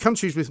 there are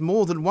countries with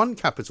more than one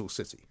capital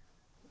city.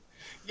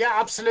 Yeah,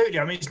 absolutely.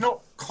 I mean, it's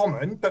not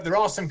common, but there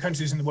are some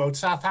countries in the world.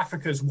 South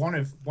Africa is one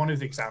of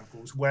the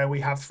examples where we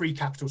have 3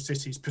 capital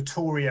cities: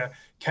 Pretoria,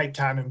 Cape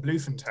Town, and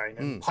Bloemfontein.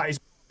 And part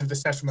of the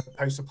settlement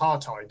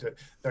post-apartheid,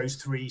 those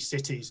 3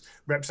 cities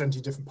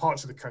representing different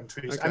parts of the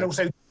countries, and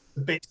also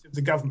the bits of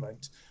the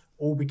government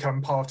all become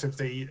part of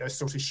the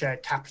sort of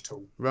shared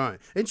capital. Right.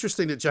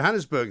 Interesting that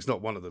Johannesburg's not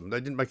one of them.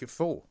 They didn't make it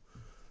 4.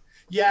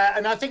 Yeah,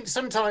 and I think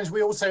sometimes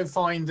we also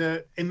find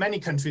that in many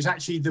countries,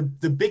 actually,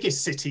 the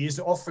biggest city is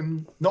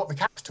often not the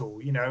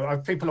capital.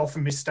 People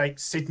often mistake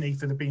Sydney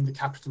for being the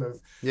capital of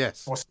Australia.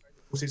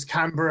 Of course, it's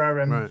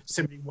Canberra, and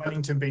similarly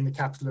Wellington being the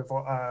capital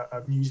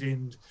of New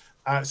Zealand.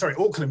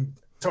 Auckland.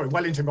 Sorry,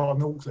 Wellington rather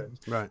than Auckland.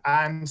 Right.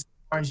 And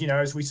sometimes,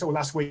 as we saw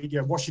last week,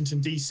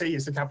 Washington, D.C.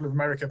 is the capital of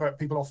America, but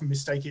people often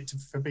mistake it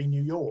for being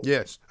New York.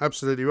 Yes,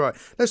 absolutely right.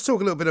 Let's talk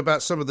a little bit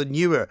about some of the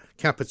newer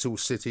capital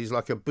cities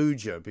like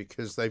Abuja,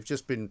 because they've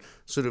just been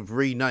sort of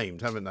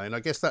renamed, haven't they? And I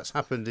guess that's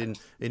happened in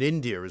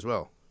India as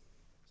well.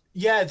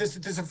 Yeah,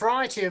 there's a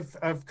variety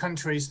of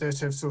countries that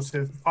have sort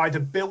of either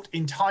built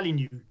entirely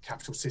new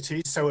capital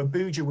cities. So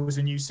Abuja was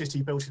a new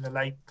city built in the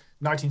late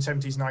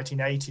 1970s,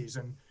 1980s,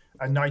 and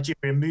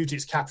Nigeria moved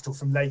its capital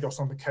from Lagos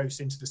on the coast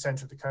into the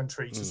centre of the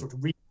country to sort of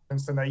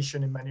rebalance the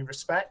nation in many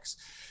respects.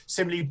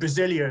 Similarly,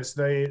 Brasilia is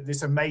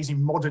this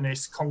amazing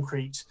modernist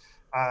concrete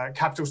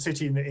capital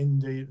city in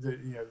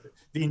the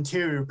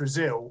interior of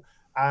Brazil,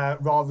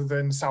 rather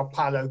than Sao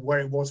Paulo, where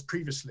it was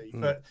previously.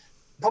 But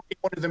probably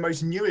one of the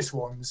most newest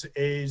ones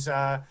is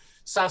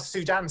South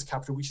Sudan's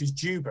capital, which is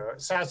Juba.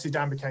 South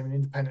Sudan became an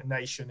independent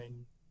nation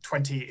in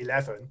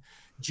 2011.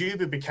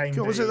 Juba became.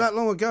 God, was it that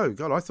long ago?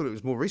 God, I thought it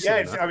was more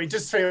recent. Yeah, I mean,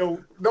 just feel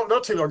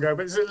not too long ago,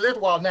 but it's a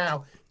little while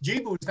now.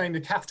 Juba was named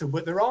the capital,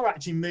 but there are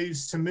actually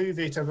moves to move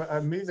the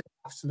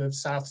capital of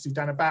South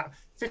Sudan about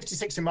 50,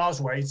 60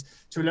 miles away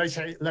to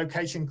a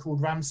location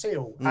called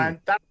Ramsil, and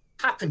that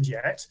hasn't happened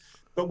yet.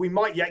 But we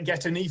might yet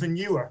get an even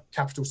newer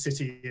capital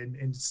city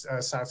in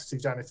South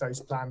Sudan if those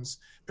plans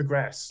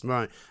progress.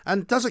 Right.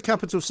 And does a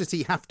capital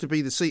city have to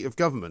be the seat of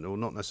government, or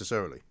not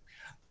necessarily?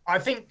 I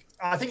think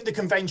the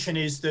convention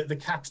is that the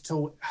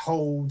capital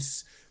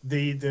holds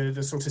the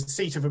sort of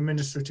seat of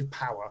administrative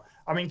power.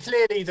 I mean,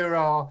 clearly there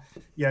are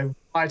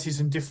varieties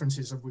and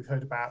differences that we've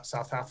heard about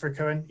South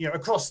Africa, and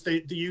across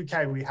the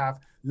UK we have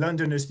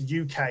London as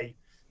the UK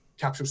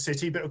capital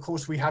city, but of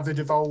course we have the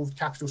devolved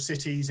capital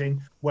cities in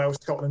Wales,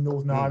 Scotland,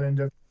 Northern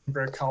Ireland,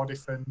 Edinburgh,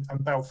 Cardiff, and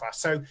Belfast.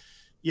 So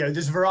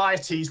there's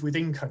varieties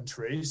within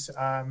countries.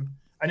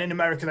 And in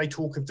America, they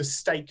talk of the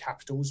state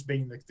capitals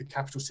being the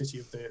capital city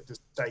of the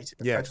state.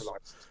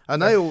 Federalized.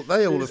 And they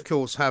all, of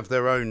course, have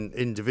their own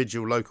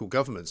individual local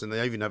governments, and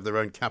they even have their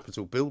own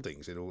capital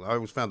buildings. I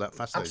always found that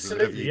fascinating.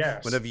 Absolutely,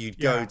 whenever you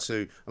go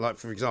to, like,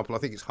 for example, I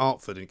think it's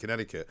Hartford in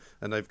Connecticut,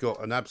 and they've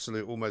got an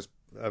absolute almost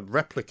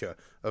replica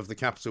of the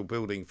Capitol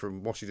building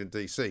from Washington,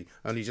 D.C.,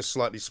 only just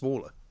slightly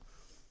smaller.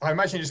 I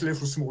imagine it's a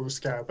little smaller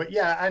scale, but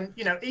and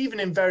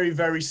even in very,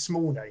 very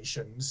small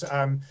nations.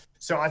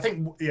 So I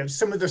think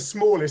some of the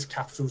smallest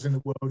capitals in the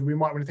world, we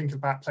might want to think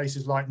about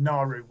places like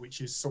Nauru, which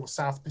is sort of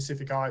South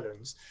Pacific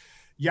Islands.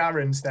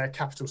 Yaren's their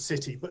capital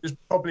city, but there's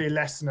probably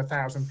less than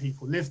 1,000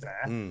 people live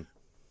there.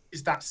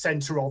 It's that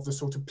centre of the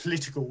sort of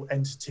political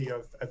entity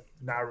of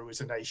Nauru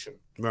as a nation.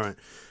 Right.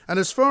 And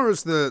as far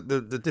as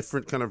the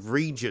different kind of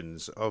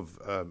regions of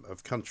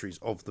countries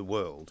of the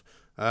world,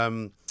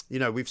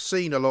 we've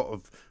seen a lot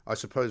of, I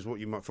suppose, what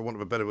you might, for want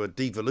of a better word,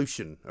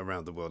 devolution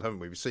around the world, haven't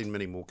we? We've seen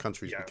many more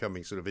countries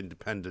becoming sort of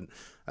independent.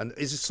 And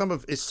is some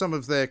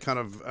of their kind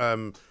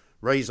of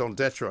raison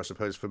d'etre, I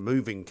suppose, for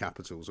moving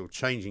capitals or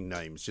changing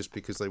names just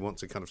because they want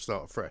to kind of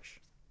start afresh?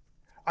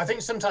 I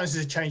think sometimes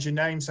there's a change in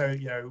name. So,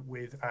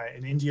 with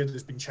in India,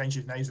 there's been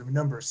changes in names of a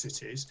number of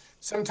cities.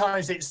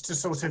 Sometimes it's to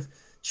sort of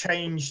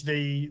change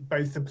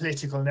both the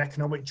political and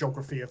economic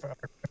geography of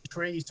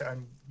countries.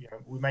 And,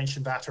 we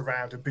mentioned that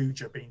around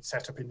Abuja being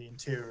set up in the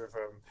interior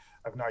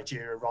of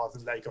Nigeria rather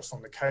than Lagos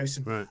on the coast.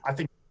 And I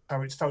think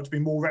it's felt to be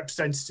more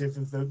representative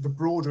of the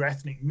broader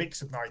ethnic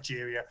mix of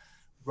Nigeria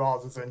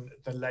rather than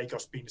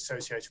Lagos being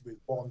associated with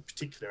one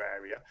particular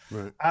area.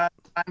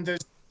 And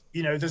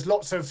there's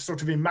lots of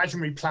sort of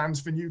imaginary plans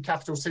for new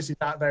capital cities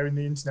out there in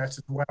the internet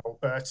as well.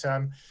 But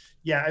I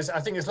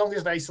think as long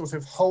as they sort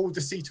of hold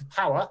the seat of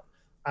power,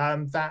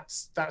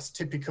 that's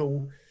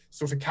typical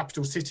sort of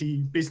capital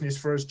city business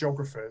for us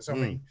geographers. I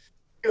mean,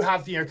 you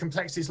have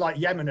complexities like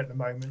Yemen at the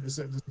moment. There's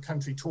a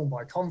country torn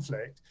by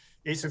conflict.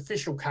 Its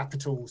official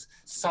capital's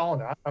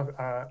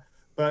Sana'a,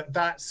 but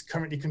that's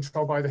currently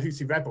controlled by the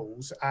Houthi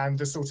rebels, and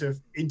the sort of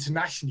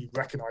internationally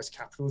recognised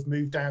capital has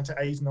moved down to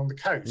Aden on the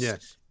coast.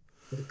 Yes.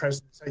 With the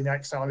president in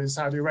exile in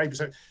Saudi Arabia.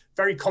 So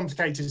very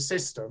complicated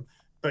system,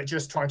 but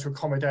just trying to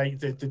accommodate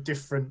the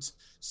different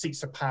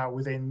seats of power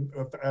within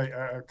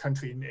a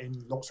country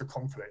in lots of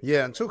conflict.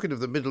 Yeah, and talking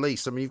of the Middle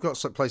East, I mean, you've got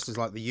some places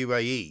like the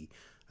UAE.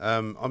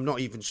 I'm not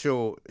even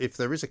sure if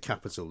there is a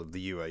capital of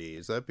the UAE,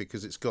 is there?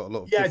 Because it's got a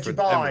lot of different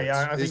Dubai.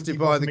 Emirates. Is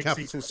Dubai the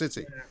capital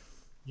city?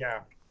 Yeah.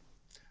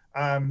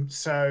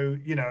 So,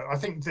 I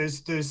think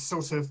there's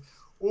sort of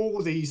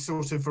all these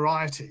sort of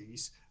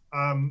varieties,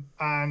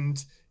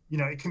 and,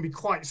 it can be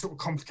quite sort of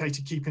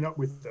complicated keeping up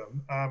with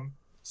them.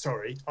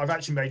 Sorry, I've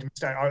actually made a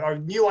mistake. I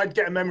knew I'd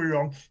get a memory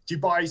wrong.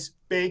 Dubai's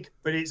big,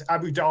 but it's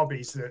Abu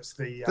Dhabi's that's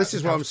the. This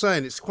is what I'm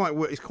saying. It's quite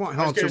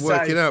hard to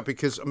work it out,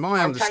 because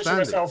my understanding. I'm catching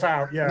myself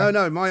out. Yeah.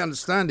 No. My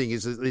understanding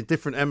is that the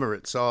different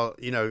emirates are,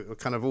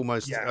 kind of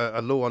almost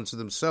a law unto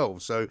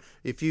themselves. So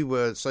if you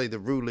were, say, the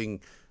ruling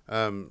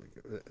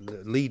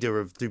leader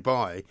of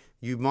Dubai,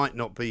 you might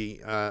not be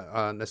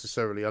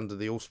necessarily under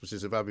the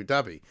auspices of Abu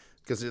Dhabi,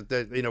 because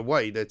in a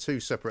way they're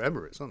two separate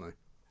emirates, aren't they?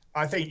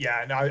 I think,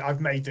 and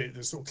I've made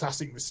the sort of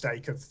classic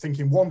mistake of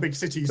thinking one big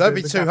city. Don't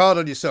be too hard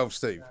on yourself,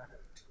 Steve.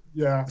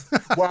 Yeah.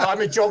 Well,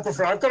 I'm a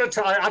geographer. I've got to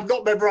try. I've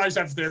not memorised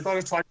everything. I've got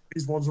to try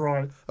these ones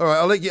right. All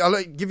right,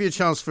 I'll give you a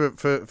chance for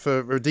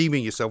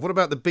redeeming yourself. What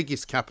about the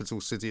biggest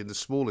capital city and the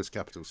smallest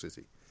capital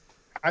city?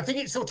 I think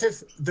it's sort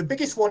of the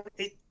biggest one.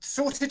 It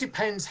sort of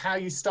depends how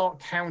you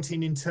start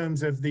counting in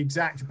terms of the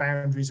exact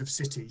boundaries of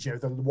cities,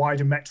 the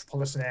wider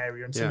metropolitan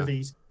area, and some of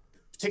these,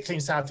 particularly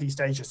in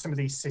Southeast Asia, some of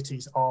these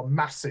cities are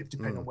massive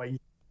depending on where you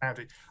found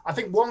it. I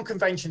think one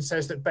convention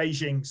says that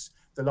Beijing's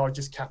the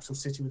largest capital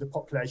city with a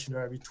population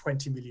of over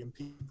 20 million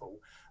people.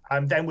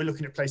 And then we're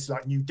looking at places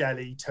like New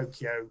Delhi,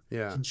 Tokyo,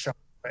 Kinshasa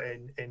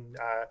in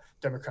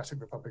Democratic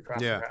Republic of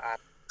Africa, and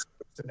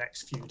the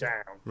next few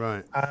down.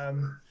 Right.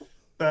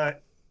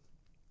 But,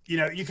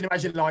 you can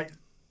imagine, like,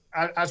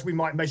 as we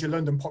might measure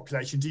London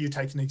population, do you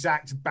take an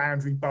exact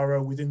boundary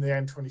borough within the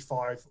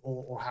M25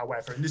 or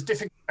however? And there's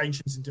different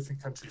conventions in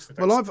different countries for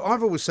those. Well,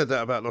 I've always said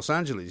that about Los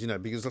Angeles,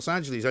 because Los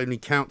Angeles only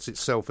counts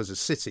itself as a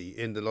city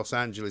in the Los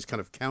Angeles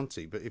kind of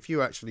county. But if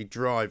you actually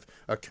drive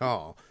a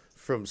car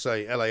from,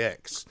 say,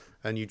 LAX,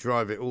 and you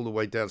drive it all the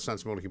way down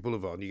Santa Monica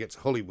Boulevard, and you get to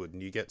Hollywood,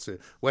 and you get to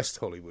West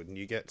Hollywood, and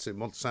you get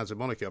to Santa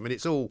Monica. I mean,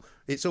 it's all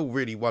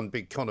really one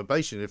big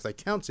conurbation. And if they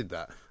counted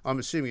that, I'm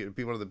assuming it would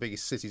be one of the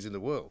biggest cities in the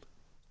world.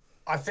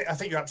 I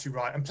think you're absolutely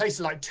right. And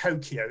places like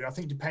Tokyo, I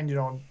think depending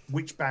on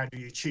which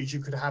boundary you choose, you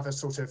could have a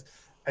sort of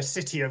a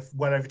city of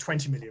well over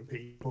 20 million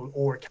people,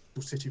 or a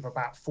capital city of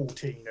about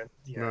 14.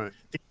 And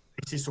these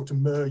cities sort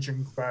of merge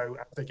and grow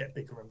as they get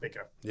bigger and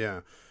bigger.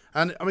 Yeah.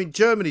 And I mean,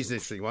 Germany's an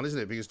interesting one, isn't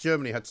it? Because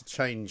Germany had to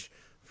change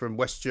from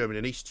West Germany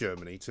and East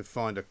Germany to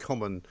find a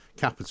common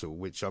capital,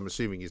 which I'm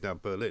assuming is now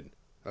Berlin,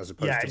 as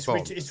opposed to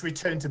Bonn. It's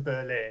returned to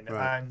Berlin.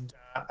 Right. And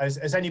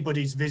as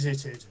anybody's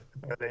visited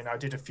Berlin, I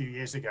did a few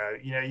years ago,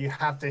 you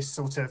have this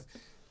sort of,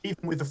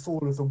 even with the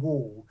fall of the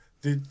wall,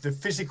 the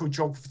physical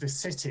geography of the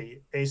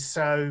city is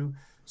so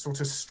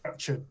sort of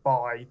structured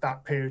by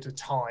that period of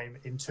time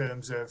in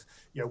terms of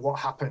what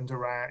happened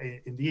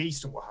around in the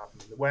east and what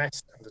happened in the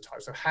west, and the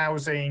types of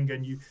housing.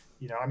 And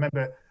I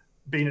remember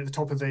being at the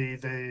top of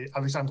the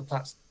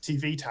Alexanderplatz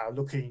TV tower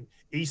looking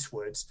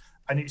eastwards,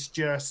 and it's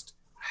just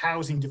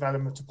housing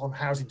development upon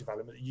housing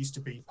development that used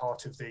to be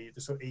part of the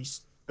sort of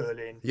East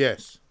Berlin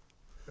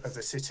of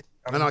the city.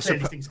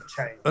 Things have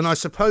changed. And I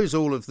suppose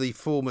all of the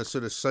former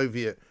sort of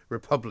Soviet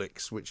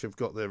republics which have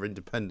got their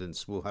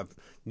independence will have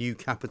new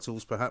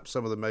capitals, perhaps.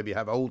 Some of them maybe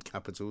have old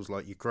capitals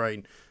like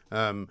Ukraine,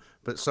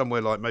 but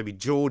somewhere like maybe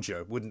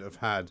Georgia wouldn't have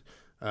had,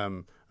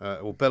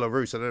 or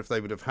Belarus, I don't know if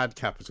they would have had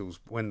capitals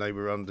when they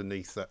were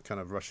underneath that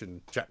kind of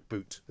Russian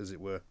jackboot, as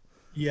it were.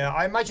 Yeah,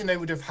 I imagine they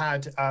would have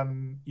had,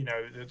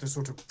 the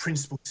sort of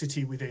principal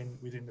city within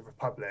the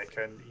republic,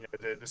 and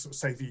the sort of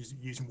Soviet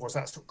Union was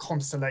that sort of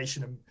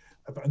constellation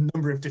of a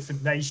number of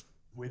different nations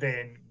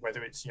within,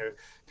 whether it's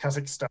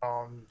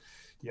Kazakhstan,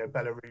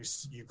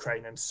 Belarus,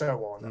 Ukraine, and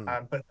so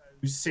on. But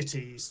those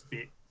cities, be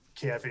it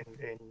Kiev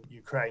in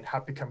Ukraine,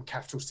 have become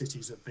capital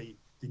cities of the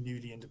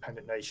newly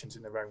independent nations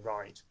in their own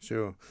right.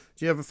 Sure.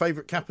 Do you have a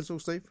favourite capital,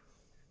 Steve?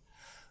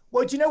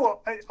 Well, do you know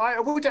what? I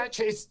would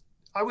actually.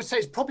 I would say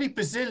it's probably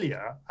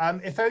Brasilia,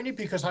 if only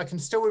because I can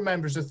still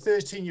remember as a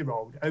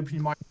 13-year-old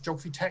opening my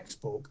geography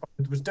textbook.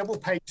 There was a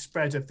double-page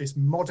spread of this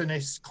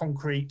modernist,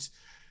 concrete,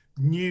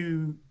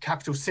 new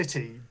capital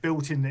city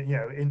built in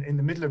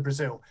the middle of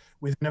Brazil,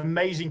 with an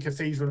amazing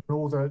cathedral and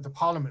all the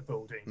parliament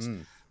buildings.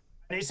 And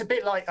it's a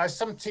bit like, as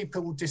some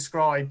people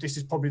describe, this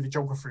is probably the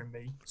geographer in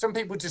me, some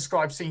people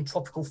describe seeing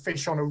tropical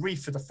fish on a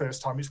reef for the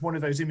first time. It's one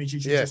of those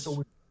images you just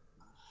always.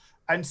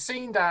 And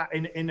seeing that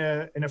in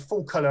a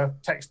full colour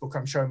textbook,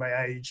 I'm showing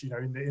my age,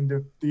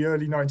 in the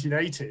early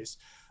 1980s,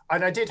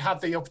 and I did have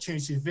the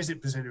opportunity to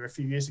visit Brasilia a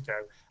few years ago,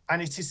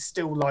 and it is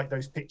still like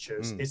those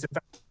pictures. It's a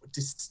very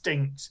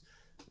distinct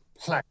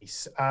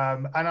place.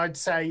 And I'd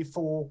say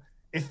for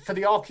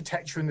the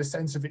architecture and the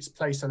sense of its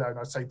place alone,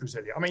 I'd say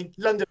Brasilia. I mean,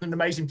 London, an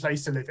amazing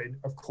place to live in,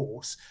 of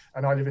course,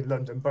 and I live in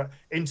London. But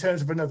in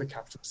terms of another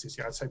capital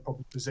city, I'd say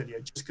probably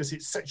Brasilia, just because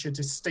it's such a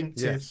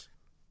distinctive,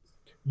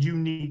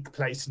 unique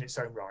place in its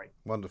own right.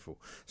 Wonderful.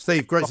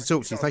 Steve, great to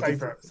talk to you.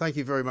 Thank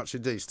you very much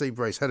indeed. Steve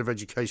Brace, Head of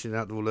Education and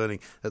Outdoor Learning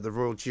at the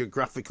Royal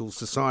Geographical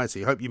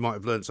Society. I hope you might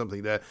have learned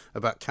something there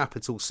about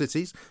capital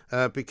cities,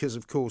 because,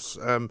 of course,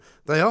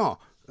 they are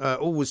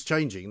always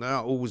changing. They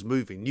are always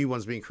moving. New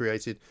ones being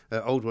created,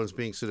 old ones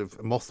being sort of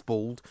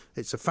mothballed.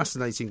 It's a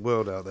fascinating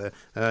world out there.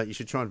 You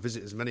should try and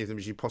visit as many of them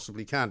as you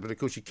possibly can. But, of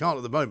course, you can't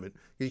at the moment.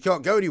 You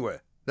can't go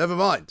anywhere. Never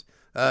mind.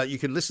 You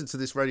can listen to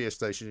this radio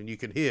station and you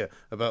can hear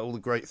about all the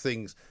great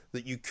things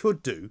that you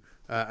could do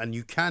and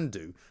you can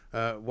do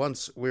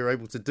once we're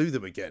able to do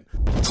them again.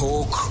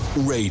 Talk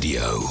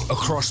Radio.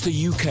 Across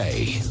the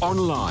UK,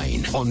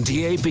 online, on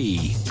DAB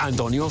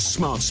and on your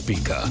smart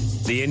speaker.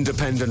 The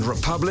Independent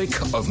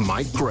Republic of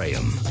Mike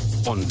Graham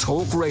on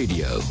Talk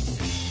Radio.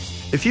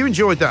 If you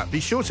enjoyed that, be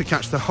sure to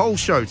catch the whole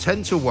show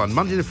 10 till 1,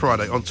 Monday to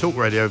Friday on Talk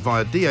Radio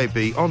via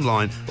DAB,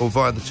 online or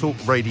via the Talk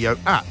Radio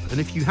app. And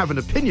if you have an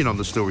opinion on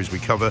the stories we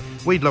cover,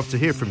 we'd love to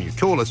hear from you.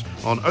 Call us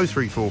on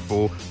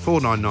 0344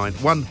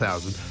 499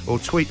 1000 or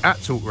tweet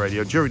at Talk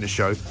Radio during the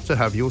show to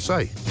have your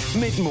say.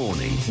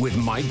 Mid-morning with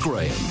Mike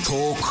Graham.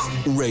 Talk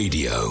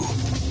Radio.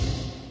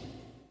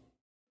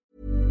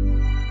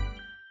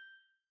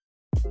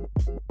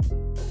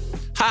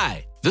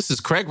 Hi, this is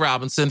Craig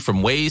Robinson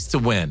from Ways to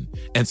Win,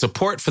 and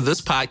support for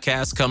this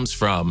podcast comes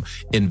from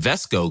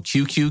Invesco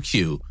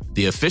QQQ,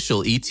 the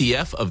official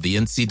ETF of the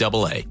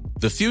NCAA.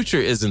 The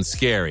future isn't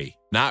scary.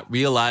 Not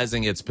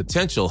realizing its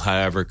potential,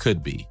 however,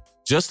 could be.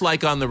 Just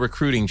like on the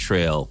recruiting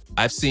trail,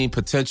 I've seen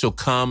potential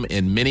come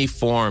in many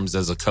forms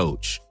as a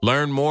coach.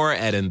 Learn more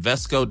at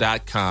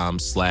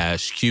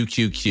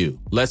Invesco.com/QQQ.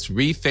 Let's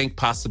rethink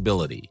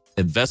possibility.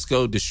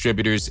 Invesco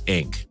Distributors,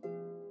 Inc.